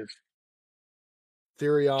 Jeez. Just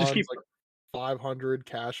Therion's keep. like 500,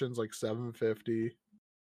 Cashin's like 750.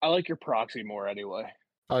 I like your proxy more anyway.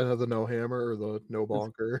 I know the no hammer or the no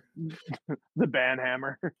bonker. The ban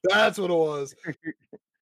hammer. That's what it was.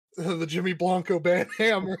 The Jimmy Blanco band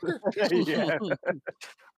hammer. Yeah.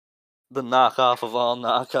 The knockoff of all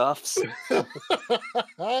knockoffs.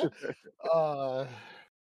 All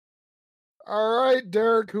right,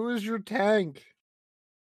 Derek, who is your tank?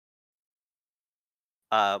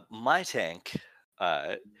 My tank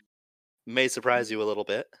may surprise you a little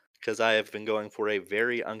bit because I have been going for a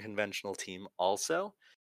very unconventional team also.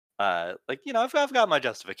 I've got my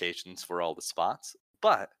justifications for all the spots,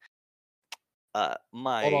 but Hold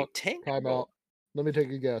my on, tank time role. out. Let me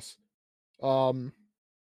take a guess.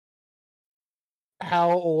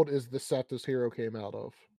 How old is the set this hero came out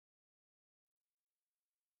of?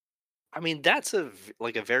 I mean, that's a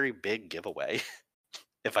very big giveaway,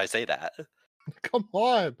 if I say that. Come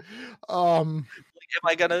on. Am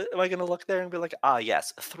I gonna look there and be like, ah,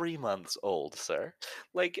 yes, 3 months old, sir?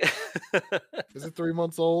 Like, Is it 3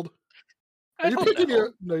 months old? Are I you don't picking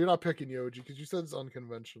know. No, you're not picking Yoji because you said it's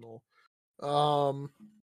unconventional. Um,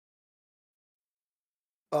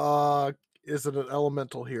 is it an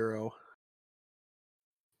elemental hero?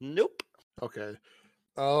 Nope. Okay.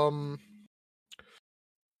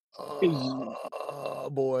 Is,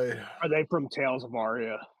 Boy. are they from Tales of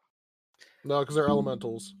Aria? No, because they're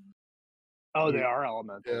elementals. Oh, they You- are Yeah.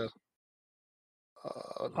 elementals.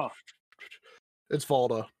 Huh. It's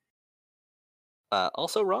Valda.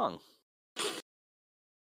 Also wrong.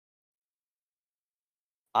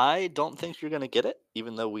 I don't think you're gonna get it,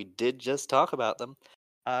 even though we did just talk about them.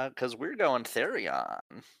 Because we're going Therion.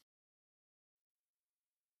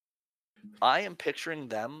 I am picturing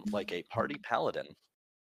them like a party paladin.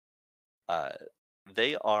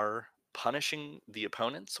 They are punishing the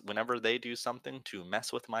opponents whenever they do something to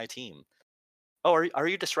mess with my team. Oh, are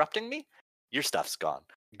you disrupting me? Your stuff's gone.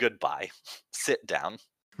 Goodbye. Sit down.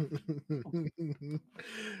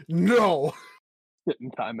 No.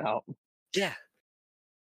 Sitting timeout. Yeah.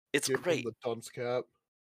 It's Give him great. the dunce cap.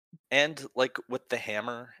 And like with the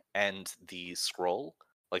hammer and the scroll,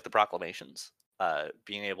 like the proclamations,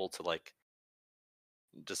 being able to like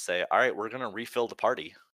just say, all right, we're gonna refill the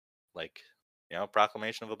party. Like,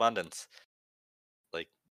 proclamation of abundance. Like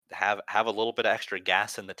have a little bit of extra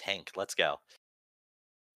gas in the tank. Let's go.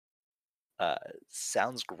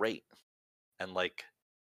 Sounds great. And like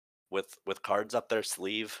with cards up their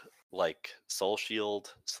sleeve, like Soul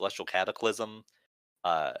Shield, Celestial Cataclysm,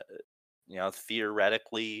 uh,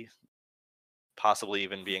 theoretically, possibly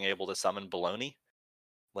even being able to summon Baloney,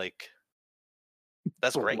 like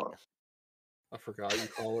that's great. I forgot you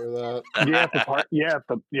call her that. Yeah,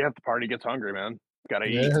 if the party gets hungry, man. Gotta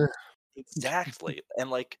eat. Yeah. Exactly. And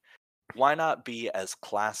like, why not be as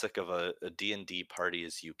classic of a D&D party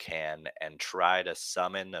as you can and try to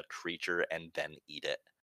summon a creature and then eat it?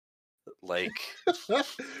 Like,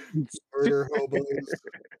 Murder hobos.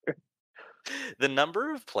 the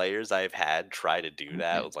number of players I've had try to do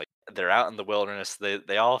that was like they're out in the wilderness,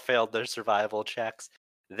 they all failed their survival checks.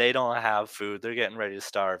 They don't have food, they're getting ready to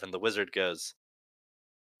starve, and the wizard goes,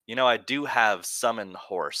 I do have summon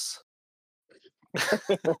horse.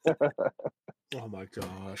 Oh my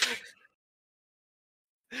gosh.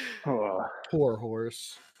 Oh, Poor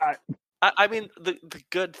horse. I mean, the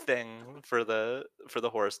good thing for the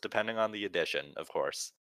horse, depending on the edition, of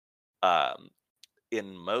course, um,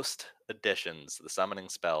 in most editions, the summoning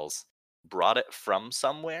spells brought it from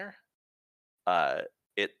somewhere.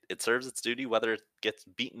 It serves its duty whether it gets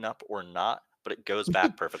beaten up or not, but it goes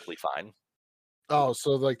back perfectly fine. Oh,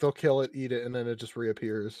 so like they'll kill it, eat it, and then it just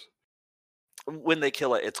reappears. When they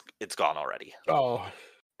kill it, it's gone already. Oh,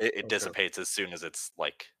 It okay. dissipates as soon as it's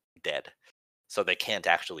like dead, so they can't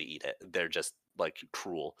actually eat it. They're just like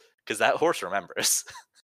cruel because that horse remembers.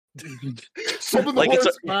 Summon the Like, it's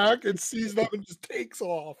horse back and sees them and just takes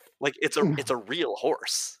off. Like it's a real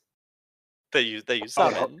horse that you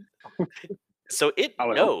summon. So it I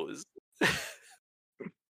would hope. knows.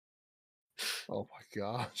 Oh my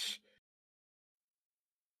gosh.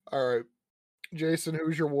 All right. Jason,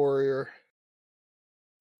 who's your warrior?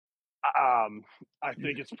 I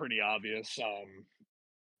think it's pretty obvious.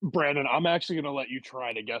 Brandon, I'm actually gonna let you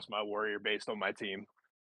try to guess my warrior based on my team.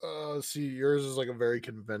 See, yours is like a very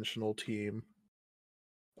conventional team.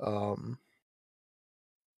 It's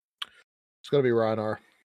gonna be Reinar.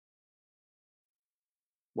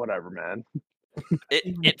 Whatever, man.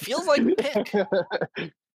 It feels like pick.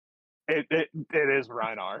 It is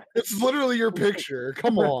Reinar. It's literally your picture.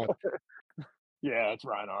 Come on. Yeah, it's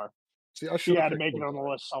Reinar. See, I He should had have to make it on the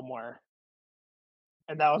list somewhere.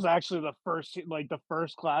 And that was actually the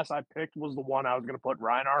first class I picked was the one I was gonna put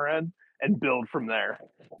Reinar in and build from there.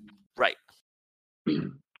 Right.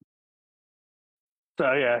 So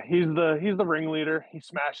yeah, he's the ringleader. He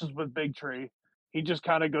smashes with Big Tree. He just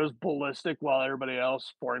kind of goes ballistic while everybody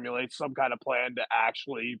else formulates some kind of plan to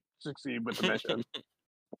actually succeed with the mission.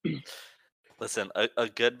 Listen, a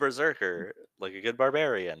good berserker, like a good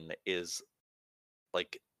barbarian, is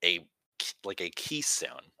like a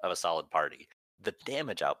keystone of a solid party. The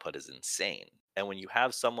damage output is insane, and when you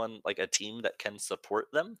have someone like a team that can support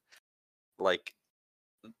them, like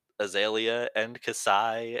Azalea and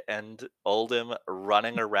Kasai and Oldhim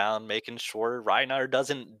running around making sure Reinar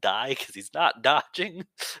doesn't die because he's not dodging.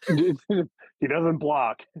 He doesn't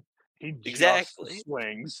block. He Exactly. just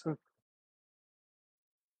swings.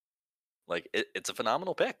 Like it's a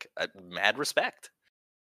phenomenal pick. Mad respect.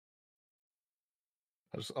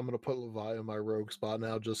 I'm gonna put Levi in my rogue spot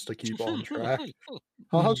now just to keep on track.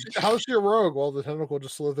 How's your rogue? Well, the tentacle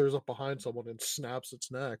just slithers up behind someone and snaps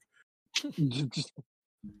its neck.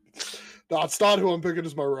 That's not who I'm picking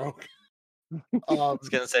as my rogue. I was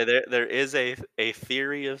gonna say there is a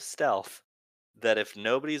theory of stealth that if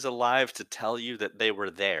nobody's alive to tell you that they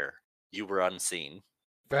were there, you were unseen.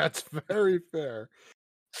 That's very fair.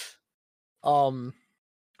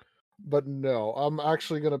 But no, I'm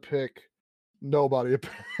actually gonna pick nobody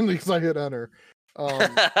apparently because I hit enter.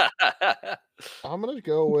 I'm gonna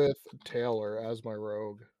go with Taylor as my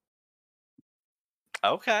rogue.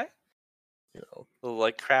 Okay. You know,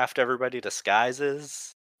 Like craft everybody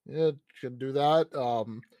disguises. yeah, can do that.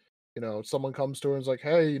 You know, someone comes to her and is like,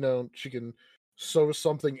 hey, you know, she can sew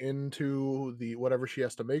something into the whatever she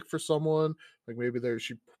has to make for someone. Like maybe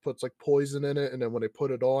she puts like poison in it, and then when they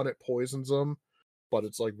put it on, it poisons them. But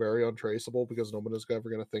it's like very untraceable because no one is ever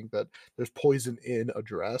going to think that there's poison in a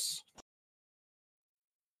dress.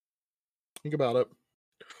 Think about it.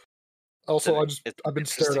 Also, I've been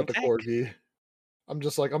staring at the corgi. I'm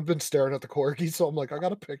just like I've been staring at the corgi, so I'm like I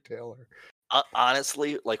gotta pick Taylor.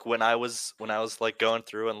 Honestly, like when I was like going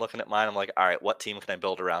through and looking at mine, I'm like, all right, what team can I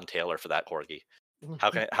build around Taylor for that corgi?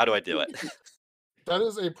 How do I do it? That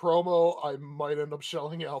is a promo I might end up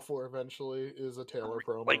shelling out for eventually. Is a Taylor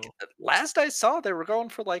promo. Like last I saw, they were going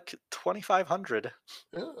for like 2,500.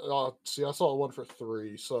 Yeah, see, I saw one for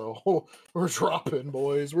 3, so we're dropping,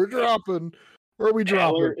 boys. We're dropping. Where are we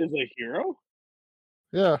Taylor dropping? is a hero?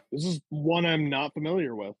 Yeah. This is one I'm not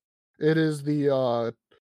familiar with. It is the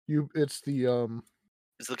it's the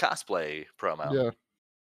It's the cosplay promo. Yeah.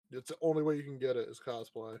 It's the only way you can get it is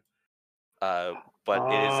cosplay. But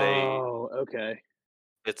it is okay.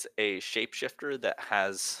 It's a shapeshifter that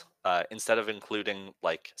has instead of including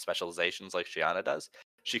like specializations like Shiana does,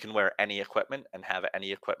 she can wear any equipment and have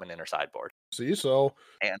any equipment in her sideboard. See, so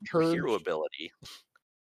and her hero ability.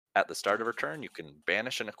 At the start of her turn, you can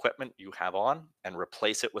banish an equipment you have on and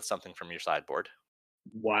replace it with something from your sideboard.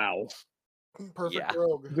 Wow. Perfect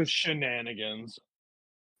rogue. The shenanigans.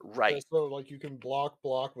 Right. Yeah, so like you can block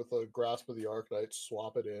with a Grasp of the Arknight,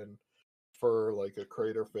 swap it in for like a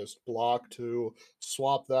Crater Fist, block 2,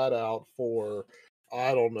 swap that out for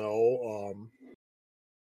I don't know,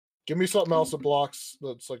 give me something else that blocks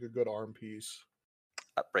that's like a good arm piece.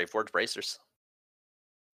 Brave Forge Bracers.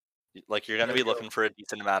 Like you're gonna be looking for a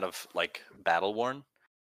decent amount of like battle worn.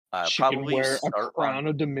 She probably can wear a Crown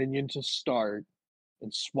of Dominion to start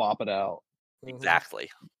and swap it out. Exactly.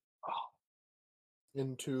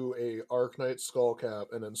 Into a Arknight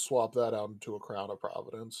Skullcap and then swap that out into a Crown of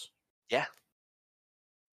Providence. Yeah.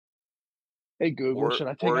 Hey Google, should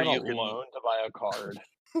I take out a loan to buy a card?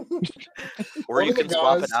 Or you can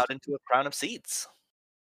swap it out into a Crown of Seeds.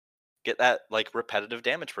 Get that like repetitive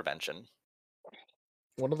damage prevention.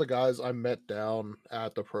 One of the guys I met down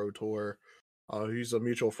at the Pro Tour, he's a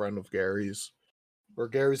mutual friend of Gary's. Or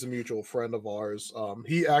Gary's a mutual friend of ours.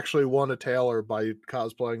 He actually won a Taylor by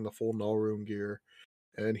cosplaying the full Null Room gear.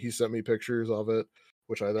 and he sent me pictures of it,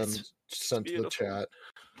 which I then It's sent to the beautiful. chat.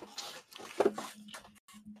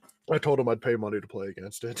 I told him I'd pay money to play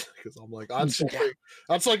against it because I'm like, that's something.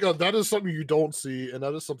 That's like that is something you don't see, and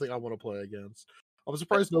that is something I want to play against. I'm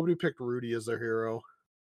surprised nobody picked Rudy as their hero.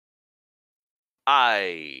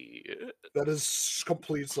 That is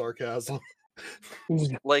complete sarcasm.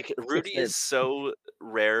 Like, Rudy is so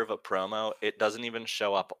rare of a promo, it doesn't even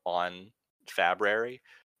show up on Fabrary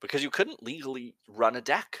because you couldn't legally run a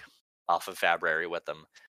deck off of Fabrary with them.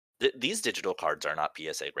 These digital cards are not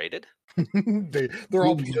PSA rated. They're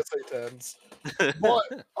all PSA 10s.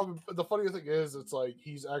 But the funny thing is, it's like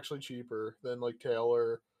he's actually cheaper than like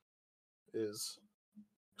Taylor is.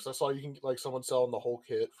 Because I saw you can like someone selling the whole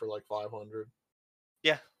kit for like 500.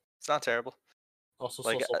 Yeah, it's not terrible. Also,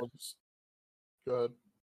 like, saw someone. Go ahead.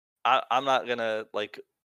 I'm not gonna like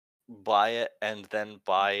buy it and then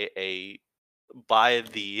buy the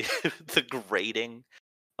the grading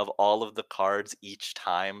of all of the cards each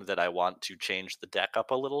time that I want to change the deck up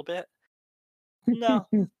a little bit. No,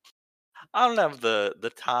 I don't have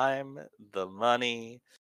the time, the money,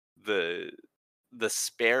 the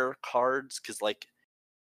spare cards, because like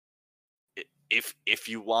if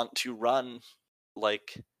you want to run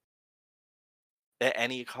like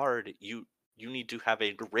any card, you need to have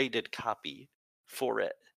a graded copy for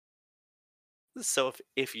it. So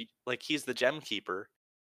if you like, he's the gem keeper.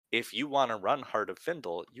 If you want to run Heart of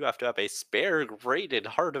Findle, you have to have a spare graded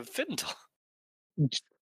Heart of Findle.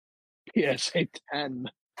 PSA 10.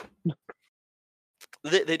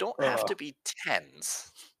 They don't have to be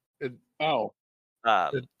 10s. It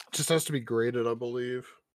just has to be graded, I believe.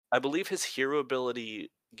 I believe his hero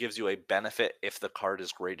ability gives you a benefit if the card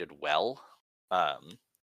is graded well.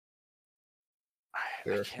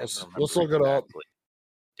 Here, I can't remember. Let's look it up.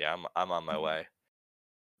 Yeah, I'm on my way.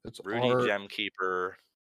 It's Rudy Gem Keeper.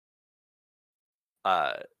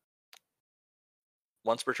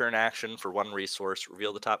 Once per turn action for one resource,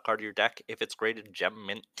 reveal the top card of your deck. If it's graded Gem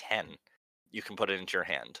Mint 10, you can put it into your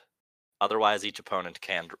hand. Otherwise, each opponent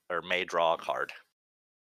can or may draw a card.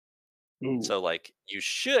 Ooh. So, like, you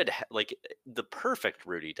should like the perfect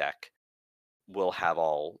Rudy deck will have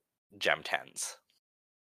all Gem 10s.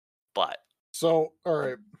 But so, all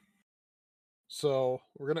right. So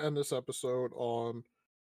we're gonna end this episode on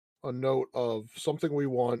a note of something we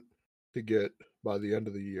want to get by the end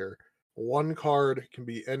of the year. One card can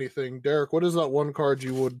be anything. Derek, what is that one card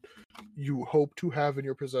you hope to have in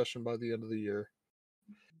your possession by the end of the year?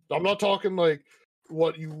 I'm not talking like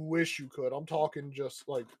what you wish you could. I'm talking just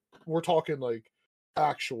like we're talking like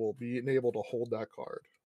actual being able to hold that card.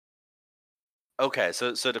 Okay,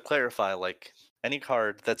 so to clarify, like any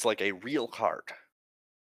card that's like a real card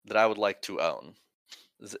that I would like to own.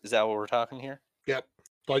 Is that what we're talking here? Yep.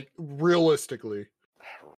 Like realistically.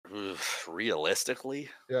 Realistically?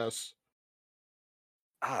 Yes.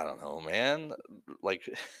 I don't know, man. Like,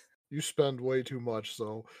 you spend way too much,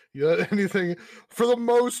 so anything for the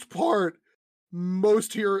most part,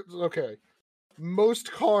 most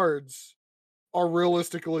cards are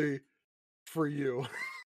realistically for you.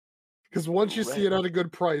 Because once you see it at a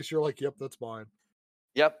good price, you're like, yep, that's mine.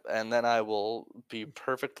 Yep, and then I will be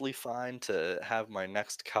perfectly fine to have my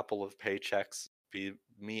next couple of paychecks be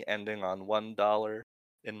me ending on $1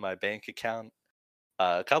 in my bank account.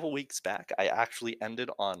 A couple weeks back, I actually ended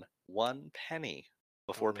on 1 penny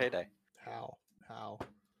before payday. How?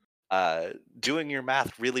 Doing your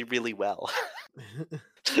math really, really well.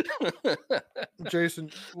 Jason,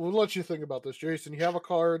 we'll let you think about this. Jason, you have a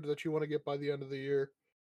card that you want to get by the end of the year?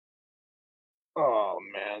 Oh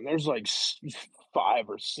man, there's like 5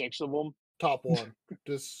 or 6 of them. Top one.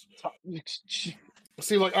 Just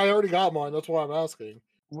see, like I already got mine. That's why I'm asking.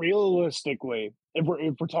 Realistically, if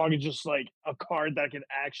we're talking just like a card that I can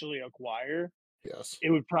actually acquire, yes, it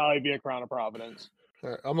would probably be a Crown of Providence.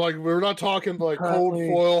 Right. I'm like, we're not talking like cold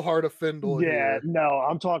foil, Heart of Findle. Yeah, here. no,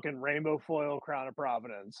 I'm talking rainbow foil, Crown of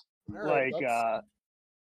Providence. Right, like,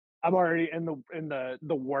 I'm already in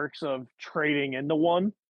the works of trading into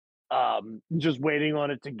one. Just waiting on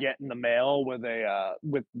it to get in the mail with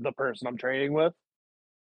the person I'm trading with,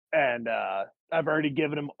 and I've already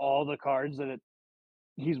given him all the cards that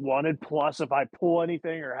he's wanted. Plus, if I pull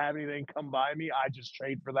anything or have anything come by me, I just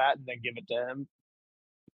trade for that and then give it to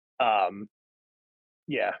him.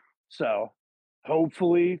 Yeah. So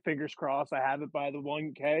hopefully, fingers crossed, I have it by the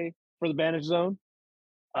 1K for the Banish Zone.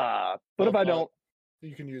 But if I don't,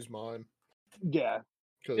 you can use mine. Yeah.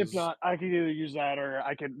 If not, I can either use that or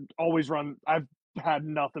I can always run. I've had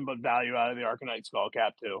nothing but value out of the Arcanite Skull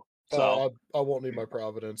Cap too. So I won't need my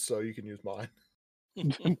Providence, so you can use mine.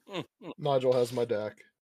 Nigel has my deck.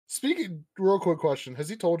 Speaking, real quick question: has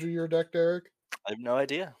he told you your deck, Derek? I have no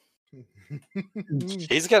idea.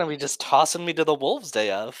 He's gonna be just tossing me to the wolves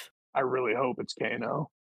day of. I really hope it's Kano.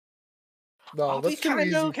 No, I'll be that's too kind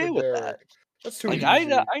easy of okay for with Derek. that. That's too Like easy.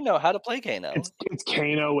 I know how to play Kano. It's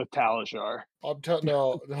Kano with Talishar.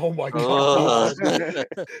 No, oh my Ugh.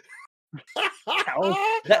 god.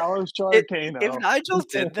 Talishar Kano. If Nigel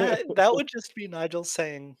did that, that would just be Nigel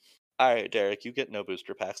saying, "All right, Derek, you get no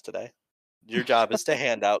booster packs today. Your job is to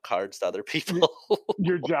hand out cards to other people."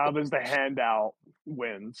 Your job is to hand out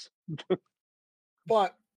wins.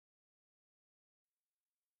 But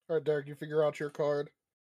all right, Derek, you figure out your card.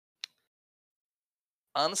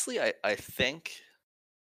 Honestly, I think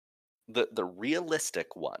the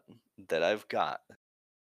realistic one that I've got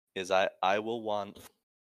is I will want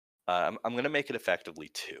I'm gonna make it effectively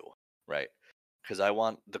 2, right? Because I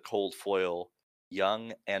want the cold foil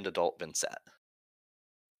young and adult Vincent.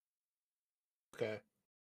 Okay.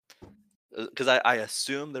 Because I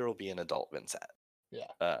assume there will be an adult Vincent.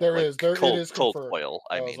 Yeah. There like is. There cold, it is cold confirmed. foil.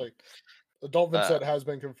 I was mean, like, adult Vincent um, has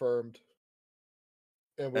been confirmed.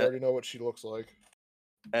 And we uh, already know what she looks like.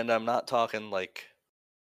 and I'm not talking like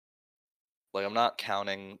I'm not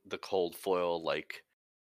counting the cold foil like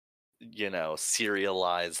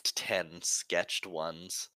serialized 10 sketched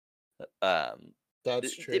ones. Um,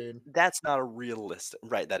 That's Chain. that's not a realistic,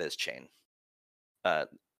 right? That is Chain.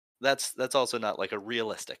 That's also not like a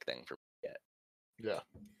realistic thing for me yet. Yeah.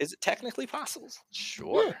 Is it technically possible? Yeah.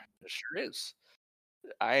 Sure, it sure is.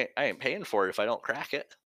 I ain't paying for it if I don't crack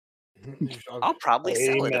it. I'll probably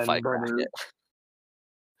sell it if I Amen, crack brother. it.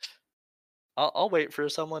 I'll wait for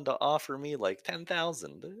someone to offer me like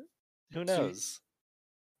 10,000. Who See, knows?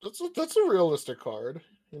 that's a realistic card,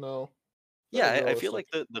 Very Yeah, I feel realistic.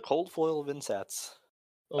 like the cold foil Vinsats.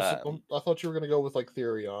 I thought you were gonna go with like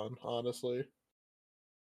Therion, honestly.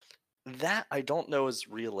 That I don't know is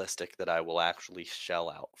realistic that I will actually shell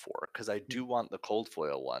out for because I Hmm. do want the cold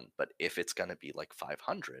foil one, but if it's gonna be like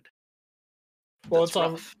 500, Well, that's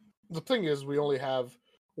rough. the thing is, we only have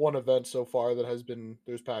one event so far that has been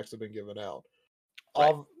those packs have been given out.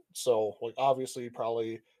 Right. So like obviously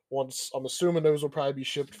probably once I'm assuming those will probably be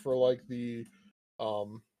shipped for like the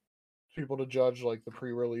um people to judge like the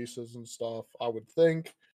pre-releases and stuff. I would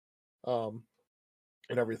think, um,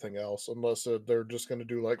 and everything else, unless they're just going to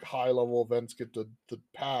do like high level events, get the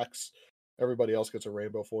packs. Everybody else gets a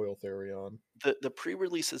rainbow foil Therion. The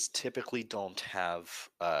pre-releases typically don't have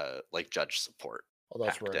like judge support Oh,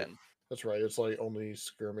 that's packed right. in. That's right. It's like only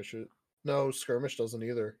skirmish. No, skirmish doesn't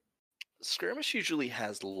either. Skirmish usually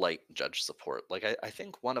has light judge support. Like I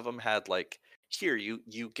think one of them had like here you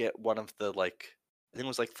get one of the like I think it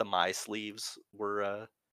was like thigh sleeves were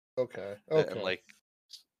Okay. and Okay. like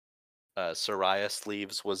Soraya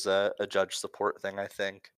sleeves was a judge support thing I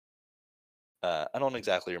think. I don't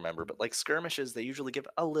exactly remember, but like skirmishes they usually give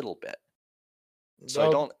a little bit. So I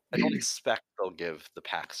No, don't expect they'll give the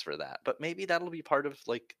packs for that, but maybe that'll be part of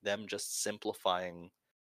like them just simplifying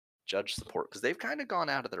judge support because they've kind of gone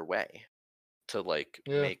out of their way to like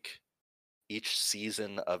yeah. make each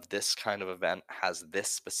season of this kind of event has this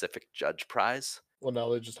specific judge prize. Well, now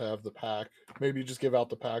they just have the pack. Maybe just give out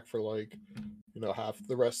the pack for like, half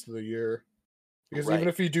the rest of the year. Because even Right.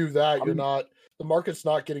 if you do that, I'm- the market's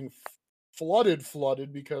not getting flooded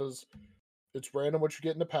because it's random what you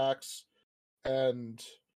get in the packs, and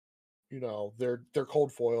they're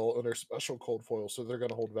cold foil and they're special cold foil, so they're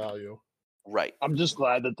gonna hold value. Right. I'm just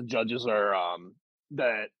glad that the judges are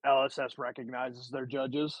that LSS recognizes their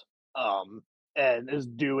judges and is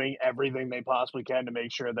doing everything they possibly can to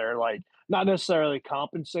make sure they're like not necessarily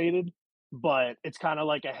compensated, but it's kind of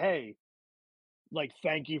like a hey, like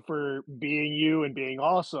thank you for being you and being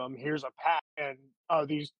awesome. Here's a pack and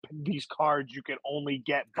these cards you can only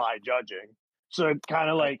get by judging. So it kind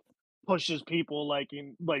of Right. like pushes people like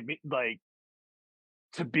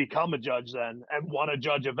to become a judge then and want to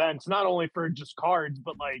judge events not only for just cards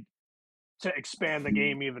but like to expand the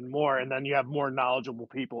game even more and then you have more knowledgeable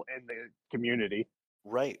people in the community.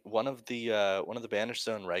 Right. One of the Banished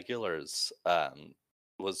Zone regulars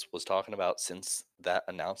was talking about since that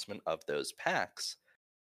announcement of those packs,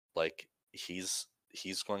 like he's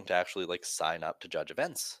going to actually like sign up to judge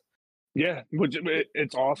events. Yeah, which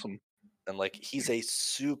it's awesome. And like he's a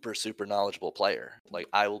super knowledgeable player. Like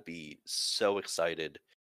I will be so excited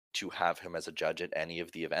to have him as a judge at any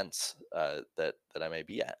of the events that I may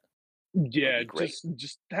be at. It would Yeah, be great.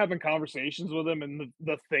 just having conversations with him and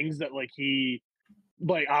the things that like he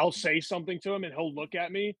like I'll say something to him and he'll look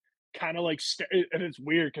at me kind of like and it's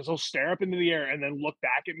weird because he'll stare up into the air and then look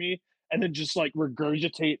back at me and then just like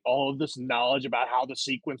regurgitate all of this knowledge about how the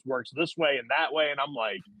sequence works this way and that way and I'm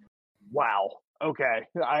like wow, okay,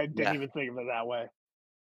 I didn't Yeah. even think of it that way.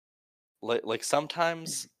 like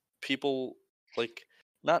sometimes people like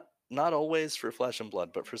not always for Flesh and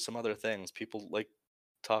Blood, but for some other things, people like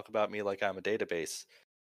talk about me like I'm a database.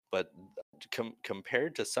 But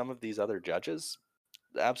compared to some of these other judges,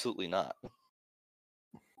 absolutely not.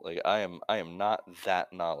 Like I am not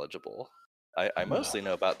that knowledgeable. I mostly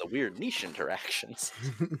know about the weird niche interactions.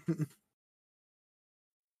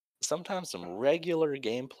 Sometimes some regular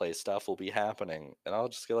gameplay stuff will be happening, and I'll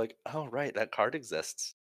just go like, "Oh, right, that card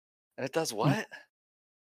exists." And it does what?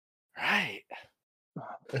 Right.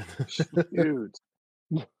 Dude.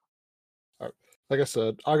 Like I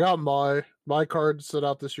said, I got my card set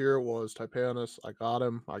out this year was Typanus. I got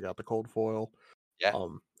him. I got the cold foil. Yeah.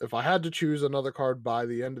 If I had to choose another card by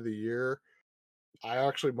the end of the year, I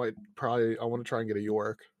actually might I want to try and get a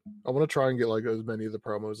York. I want to try and get like as many of the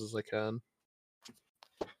promos as I can.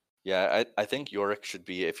 Yeah, I think Yorick should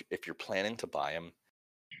be, if you're planning to buy him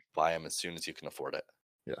as soon as you can afford it.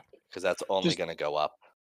 Yeah. Because that's only Just- going to go up.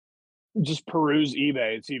 Just peruse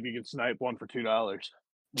eBay and see if you can snipe one for $2.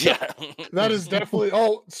 Yeah. That is definitely.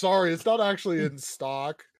 Oh, sorry, it's not actually in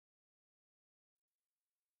stock.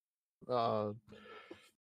 All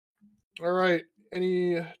right.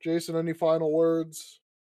 Jason? Any final words?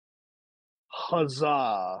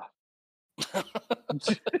 Huzzah.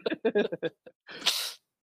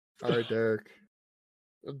 All right, Derek.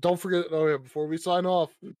 Don't forget. Oh yeah, before we sign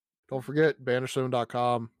off, don't forget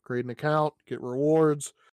banishzone.com. Create an account, get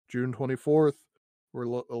rewards. June 24th.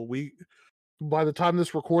 We're a week. By the time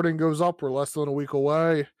this recording goes up, we're less than a week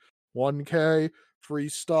away. 1K, free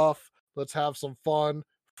stuff. Let's have some fun.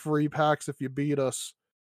 Free packs if you beat us.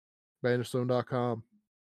 banishzone.com.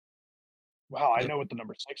 Wow, I know what the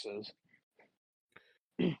number 6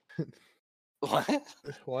 is. What?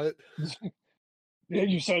 What? Yeah,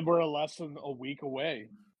 you said we're less than a week away.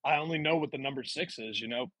 I only know what the number 6 is,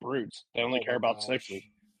 brutes. They only Oh care my about gosh. sixes.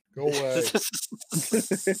 Go away.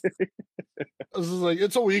 This is like,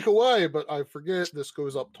 it's a week away, but I forget this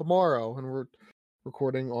goes up tomorrow, and we're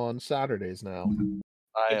recording on Saturdays now.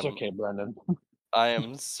 It's okay, Brendan. I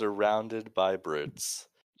am surrounded by brutes.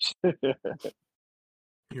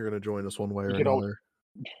 You're gonna join us one way or You know- another.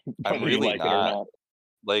 I'm Whether you really like it or not. not.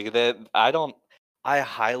 Like that, I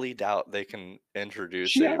highly doubt they can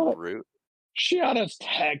introduce a Shiana- brute. Shiana's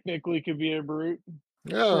technically could be a brute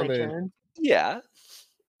Yeah, for I a mean, turn. Yeah.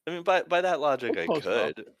 I mean, by that logic, I Close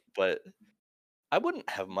enough. could, but I wouldn't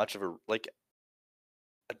have much of a like.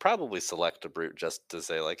 I'd probably select a brute just to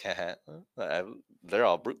say like, they're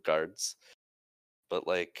all brute cards. But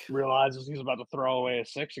like, Realizes he's about to throw away a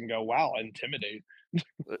 6 and go, wow, intimidate.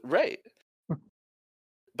 right.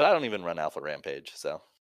 But I don't even run Alpha Rampage, so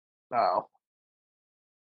Oh.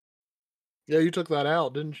 yeah, you took that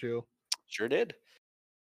out, didn't you? sure did.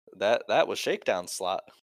 That was Shakedown slot.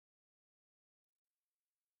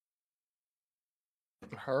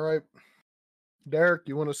 All right, Derek,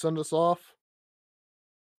 you want to send us off?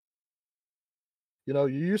 You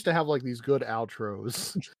used to have like these good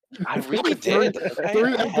outros. I really did.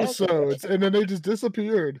 Three episodes, and then they just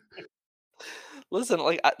disappeared. Listen,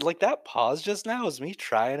 like that pause just now is me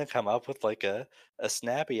trying to come up with like a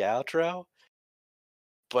snappy outro,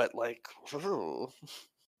 but like,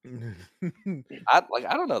 I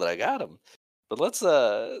don't know that I got him. But let's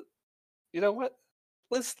you know what?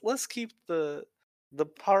 Let's keep the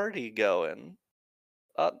party going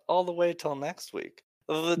all the way till next week.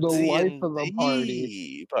 The The life of the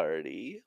D&D party.